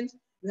feelings.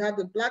 You have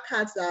the black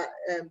hat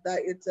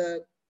that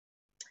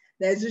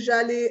is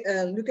usually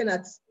looking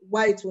at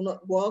why it will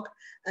not work.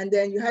 And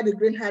then you have the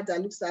green hat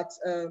that looks at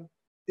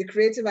the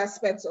creative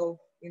aspects of,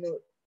 you know,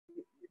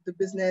 the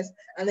business.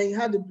 And then you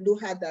have the blue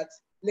hat that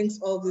links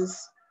all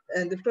this,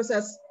 and the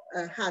process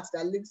hat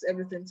that links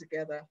everything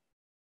together.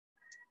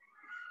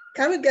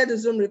 Can we get the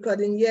Zoom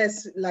recording?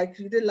 Yes, like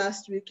you did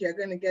last week, you're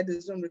going to get the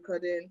Zoom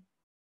recording.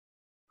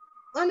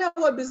 Under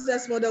what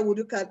business model would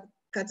you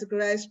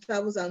categorize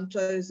travels and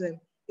tourism?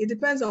 It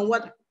depends on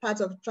what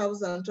part of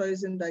travels and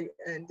tourism that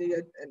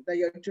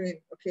you're doing.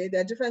 Okay,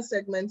 there are different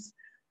segments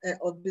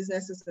of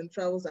businesses in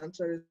travels and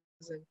tourism.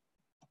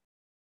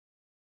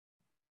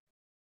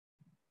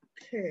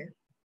 Okay.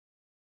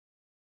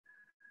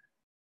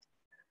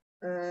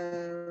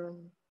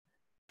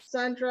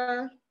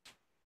 Sandra.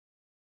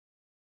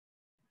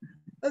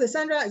 Okay,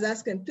 Sandra is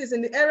asking, please,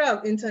 in the era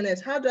of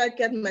internet, how do I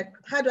get my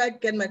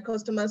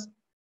customers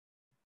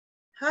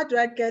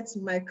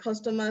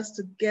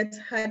to get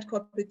hard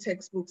copy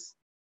textbooks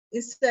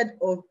instead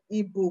of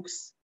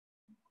ebooks?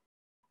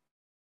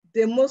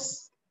 They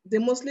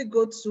mostly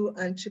go to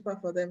and cheaper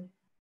for them.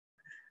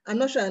 I'm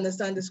not sure I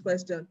understand this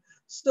question.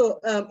 So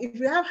if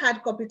you have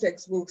hard copy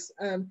textbooks,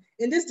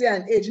 in this day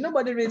and age,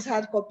 nobody reads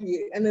hard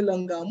copy any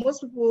longer. Most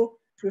people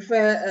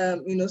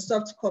prefer you know,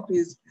 soft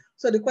copies.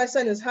 So the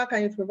question is, how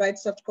can you provide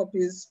soft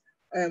copies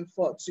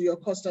to your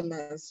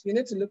customers? You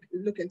need to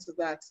look into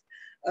that.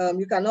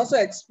 You can also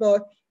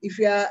explore, if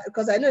you are,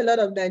 because I know a lot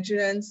of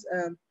Nigerians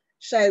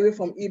shy away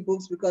from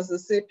ebooks because they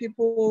say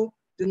people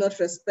do not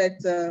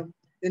respect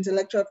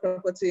intellectual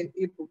property in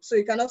ebooks. So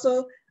you can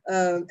also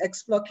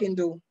explore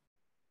Kindle.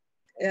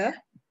 Yeah,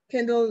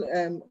 Kindle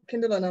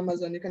on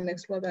Amazon, you can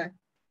explore that.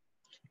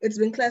 It's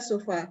been clear so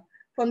far.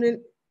 From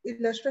the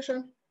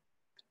illustration,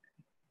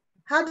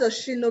 how does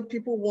she know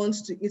people want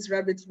to eat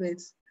rabbit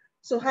meat?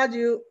 So how do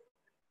you,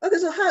 okay,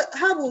 so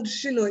how would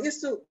she know?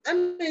 Is to, I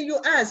mean, you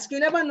ask, you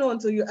never know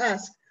until you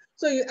ask.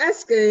 So you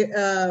ask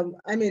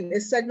a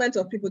segment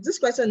of people. This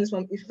question is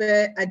from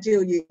Ife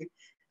Adeoye,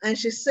 and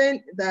she's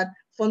saying that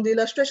from the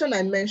illustration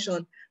I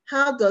mentioned,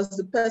 how does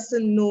the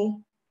person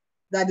know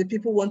that the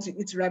people want to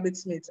eat rabbit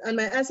meat? And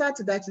my answer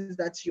to that is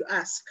that you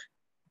ask.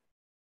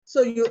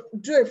 So you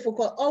do a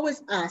focus,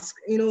 always ask,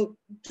 you know,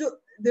 do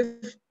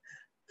the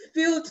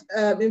field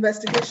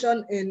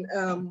investigation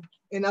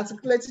in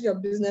articulating your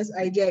business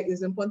idea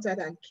is important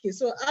and key.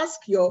 So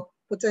ask your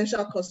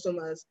potential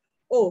customers,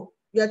 oh,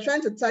 you're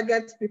trying to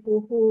target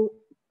people who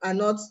are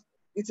not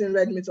eating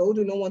red meat or who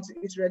do not want to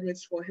eat red meat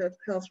for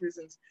health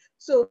reasons.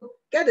 So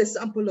get a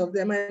sample of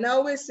them. And I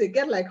always say,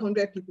 get like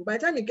 100 people. By the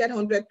time you get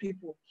 100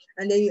 people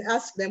and then you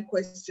ask them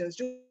questions,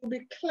 you'll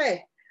be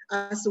clear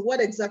as to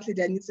what exactly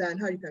their needs are and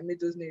how you can meet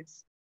those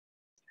needs.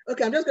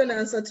 Okay, I'm just going to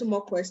answer 2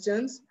 more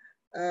questions.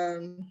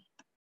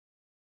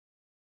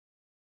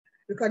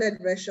 Recorded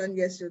version,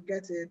 yes, you'll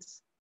get it.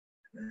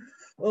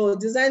 Oh,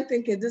 design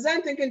thinking.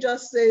 Design thinking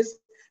just says,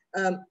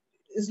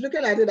 is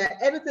looking at it that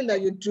everything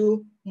that you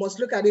do must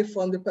look at it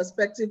from the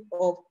perspective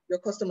of your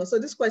customer. So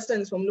this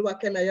question is from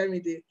Oluwaseyi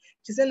Kehinde-Peters.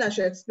 She's saying I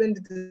should explain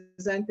the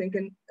design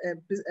thinking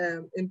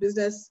in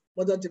business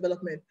model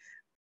development.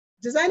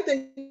 design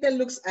thinking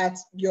looks at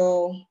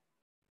your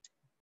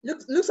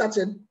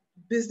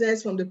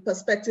business from the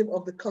perspective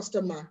of the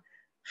customer,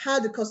 how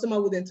the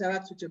customer would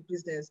interact with your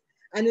business.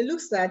 And it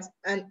looks at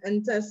an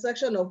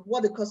intersection of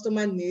what the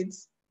customer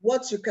needs,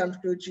 what you can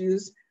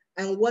produce,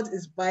 and what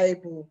is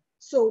viable.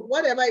 So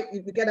whatever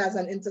you get as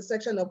an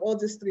intersection of all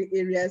these three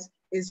areas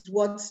is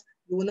what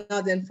you will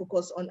now then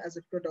focus on as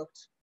a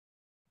product.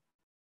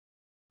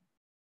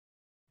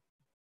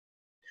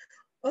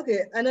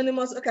 Okay,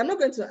 anonymous. Okay, I'm not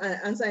going to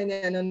answer any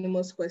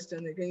anonymous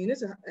question again. You need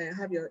to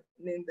have your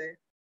name there.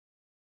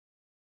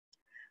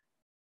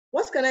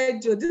 What can I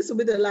do? This will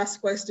be the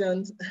last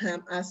question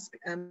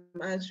I'm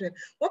answering.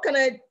 What can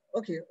I,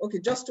 okay,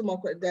 just two more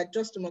questions. There are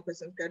just two more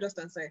questions. Okay, just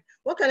answer.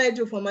 What can I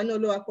do for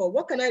Manolo Akpo?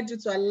 What can I do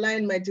to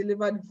align my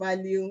delivered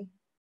value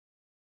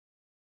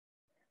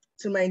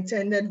to my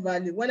intended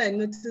value when I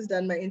notice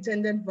that my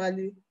intended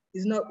value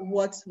is not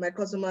what my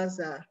customers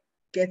are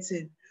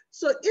getting?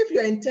 So if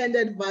your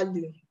intended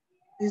value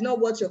is not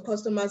what your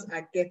customers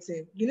are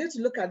getting, you need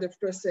to look at the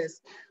process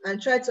and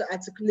try to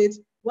articulate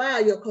why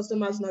are your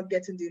customers not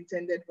getting the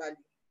intended value?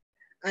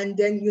 And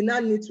then you now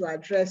need to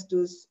address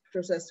those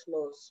process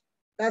flaws.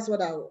 That's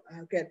what I'll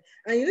get.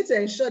 And you need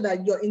to ensure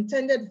that your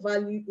intended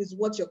value is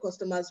what your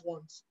customers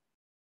want.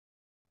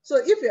 So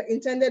if your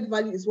intended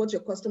value is what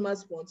your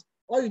customers want,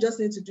 all you just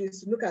need to do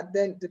is to look at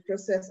then the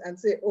process and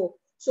say, oh,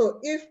 so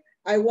if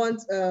I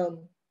want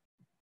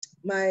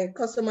my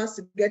customers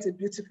to get a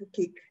beautiful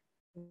cake,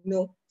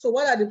 so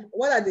what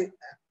are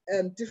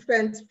the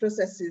different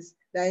processes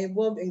that are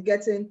involved in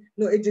getting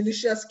a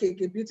delicious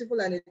cake, a beautiful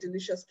and a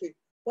delicious cake?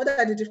 What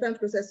are the different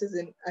processes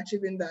in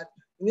achieving that?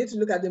 You need to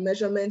look at the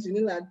measurements, you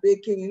need to look at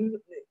baking,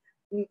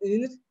 you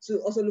need to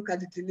also look at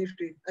the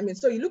delivery.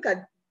 So you look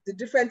at the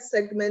different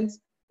segments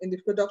in the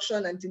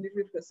production and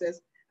delivery process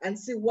and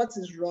see what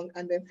is wrong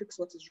and then fix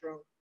what is wrong.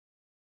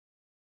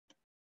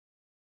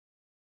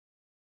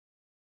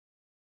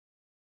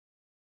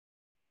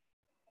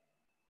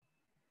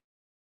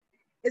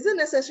 Is it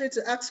necessary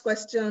to ask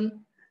questions?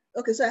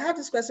 Okay, so I have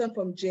this question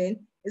from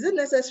Jane. Is it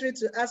necessary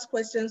to ask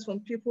questions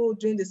from people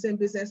doing the same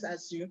business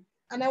as you?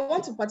 And I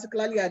want to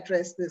particularly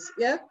address this,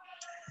 yeah?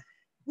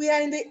 We are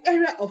in the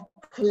era of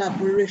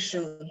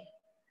collaboration.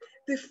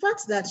 The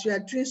fact that you are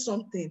doing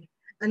something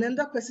and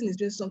another person is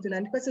doing something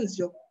and the person is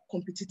your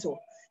competitor,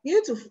 you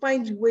need to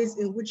find ways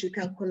in which you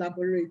can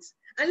collaborate.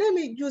 And let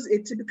me use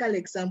a typical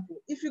example.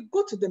 If you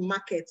go to the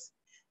market,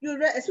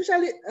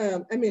 especially,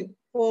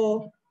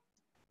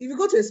 if you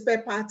go to a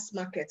spare parts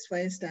market, for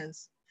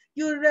instance,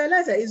 you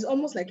realize that it's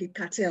almost like a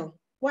cartel.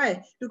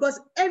 Why? Because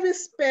every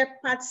spare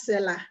parts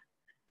seller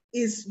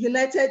is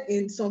united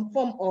in some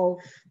form of,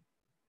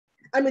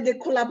 they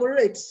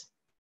collaborate.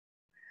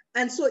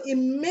 And so it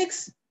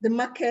makes the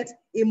market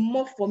a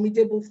more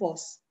formidable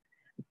force.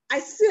 I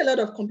see a lot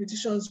of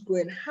competitions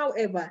growing.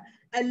 However,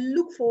 I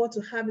look forward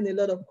to having a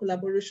lot of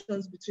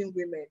collaborations between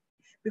women,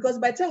 because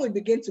by the time we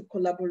begin to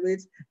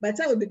collaborate, by the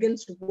time we begin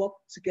to work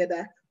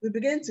together, we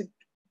begin to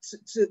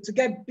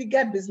get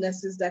bigger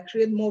businesses that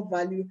create more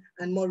value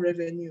and more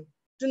revenue.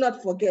 Do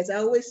not forget, I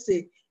always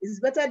say, it's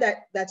better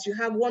that you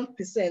have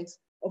 1%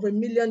 of $1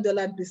 million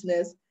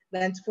business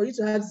than for you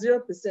to have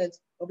 0%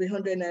 of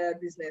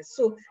 $100 business.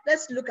 So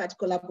let's look at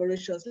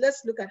collaborations.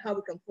 Let's look at how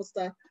we can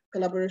foster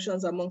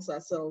collaborations amongst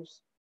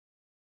ourselves.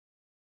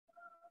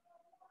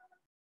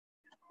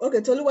 Okay,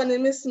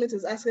 Toluwanimi Smith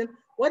is asking,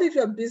 what if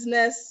your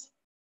business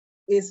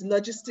is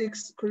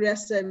logistics, courier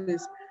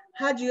service?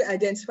 How do you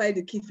identify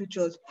the key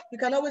features? You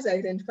can always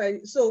identify.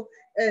 So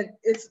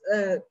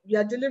you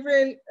are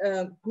delivering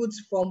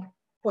goods from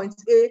point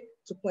A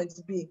to point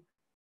B.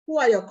 Who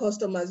are your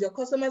customers? Your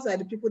customers are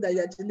the people that you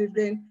are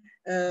delivering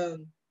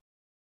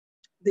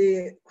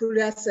the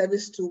courier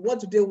service to. What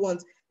do they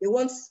want? They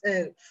want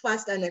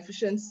fast and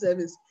efficient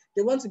service.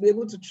 They want to be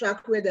able to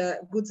track where the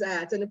goods are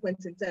at any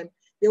point in time.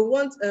 They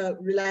want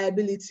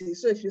reliability.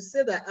 So if you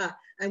say that,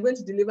 I'm going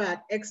to deliver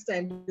at X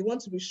time, they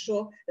want to be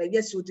sure that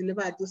yes, you'll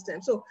deliver at those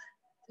times. So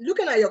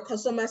looking at your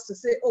customers to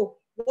say, oh,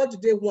 what do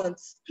they want?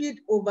 Speed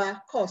over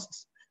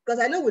cost. Because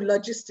I know with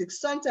logistics,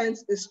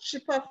 sometimes it's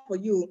cheaper for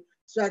you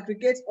to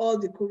aggregate all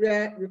the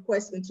courier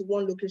requests into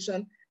one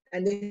location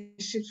and then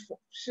shift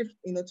to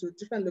a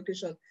different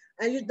location.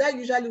 And that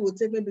usually will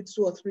take maybe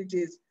 2 or 3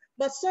 days.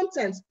 But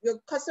sometimes your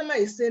customer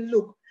is saying,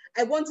 look,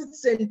 I want it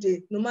same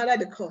day, no matter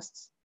the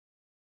cost.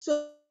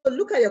 So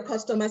look at your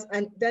customers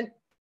and then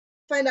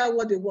find out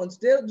what they want.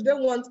 Do they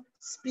want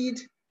speed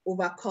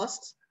over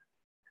cost?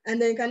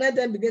 And then you can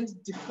then begin to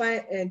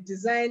define and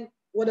design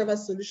whatever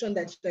solution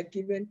that you're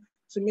given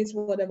to meet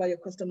whatever your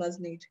customers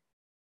need.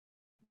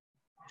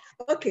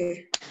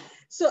 Okay,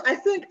 so I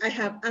think I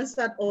have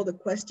answered all the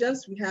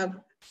questions. We have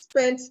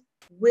spent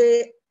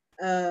we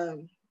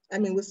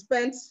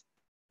spent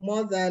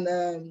more than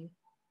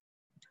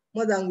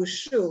we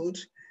should.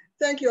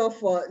 Thank you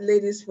all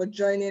ladies for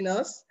joining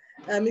us.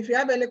 If you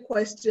have any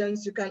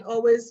questions, you can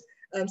always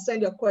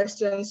send your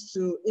questions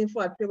to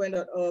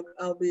info@pawen.org.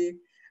 I'll be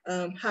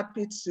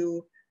happy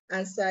to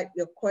answer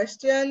your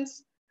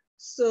questions.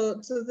 So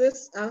to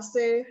this, I'll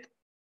say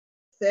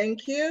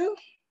thank you.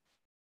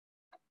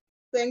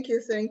 Thank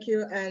you,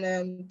 and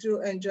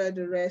do enjoy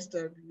the rest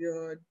of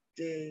your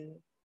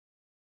day.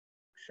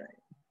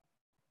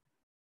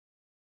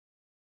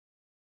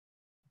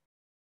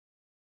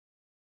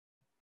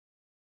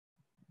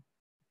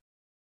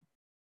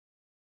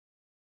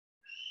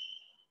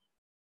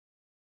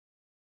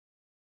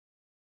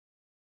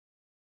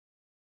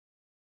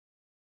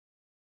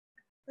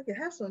 Okay,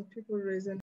 I have some people raising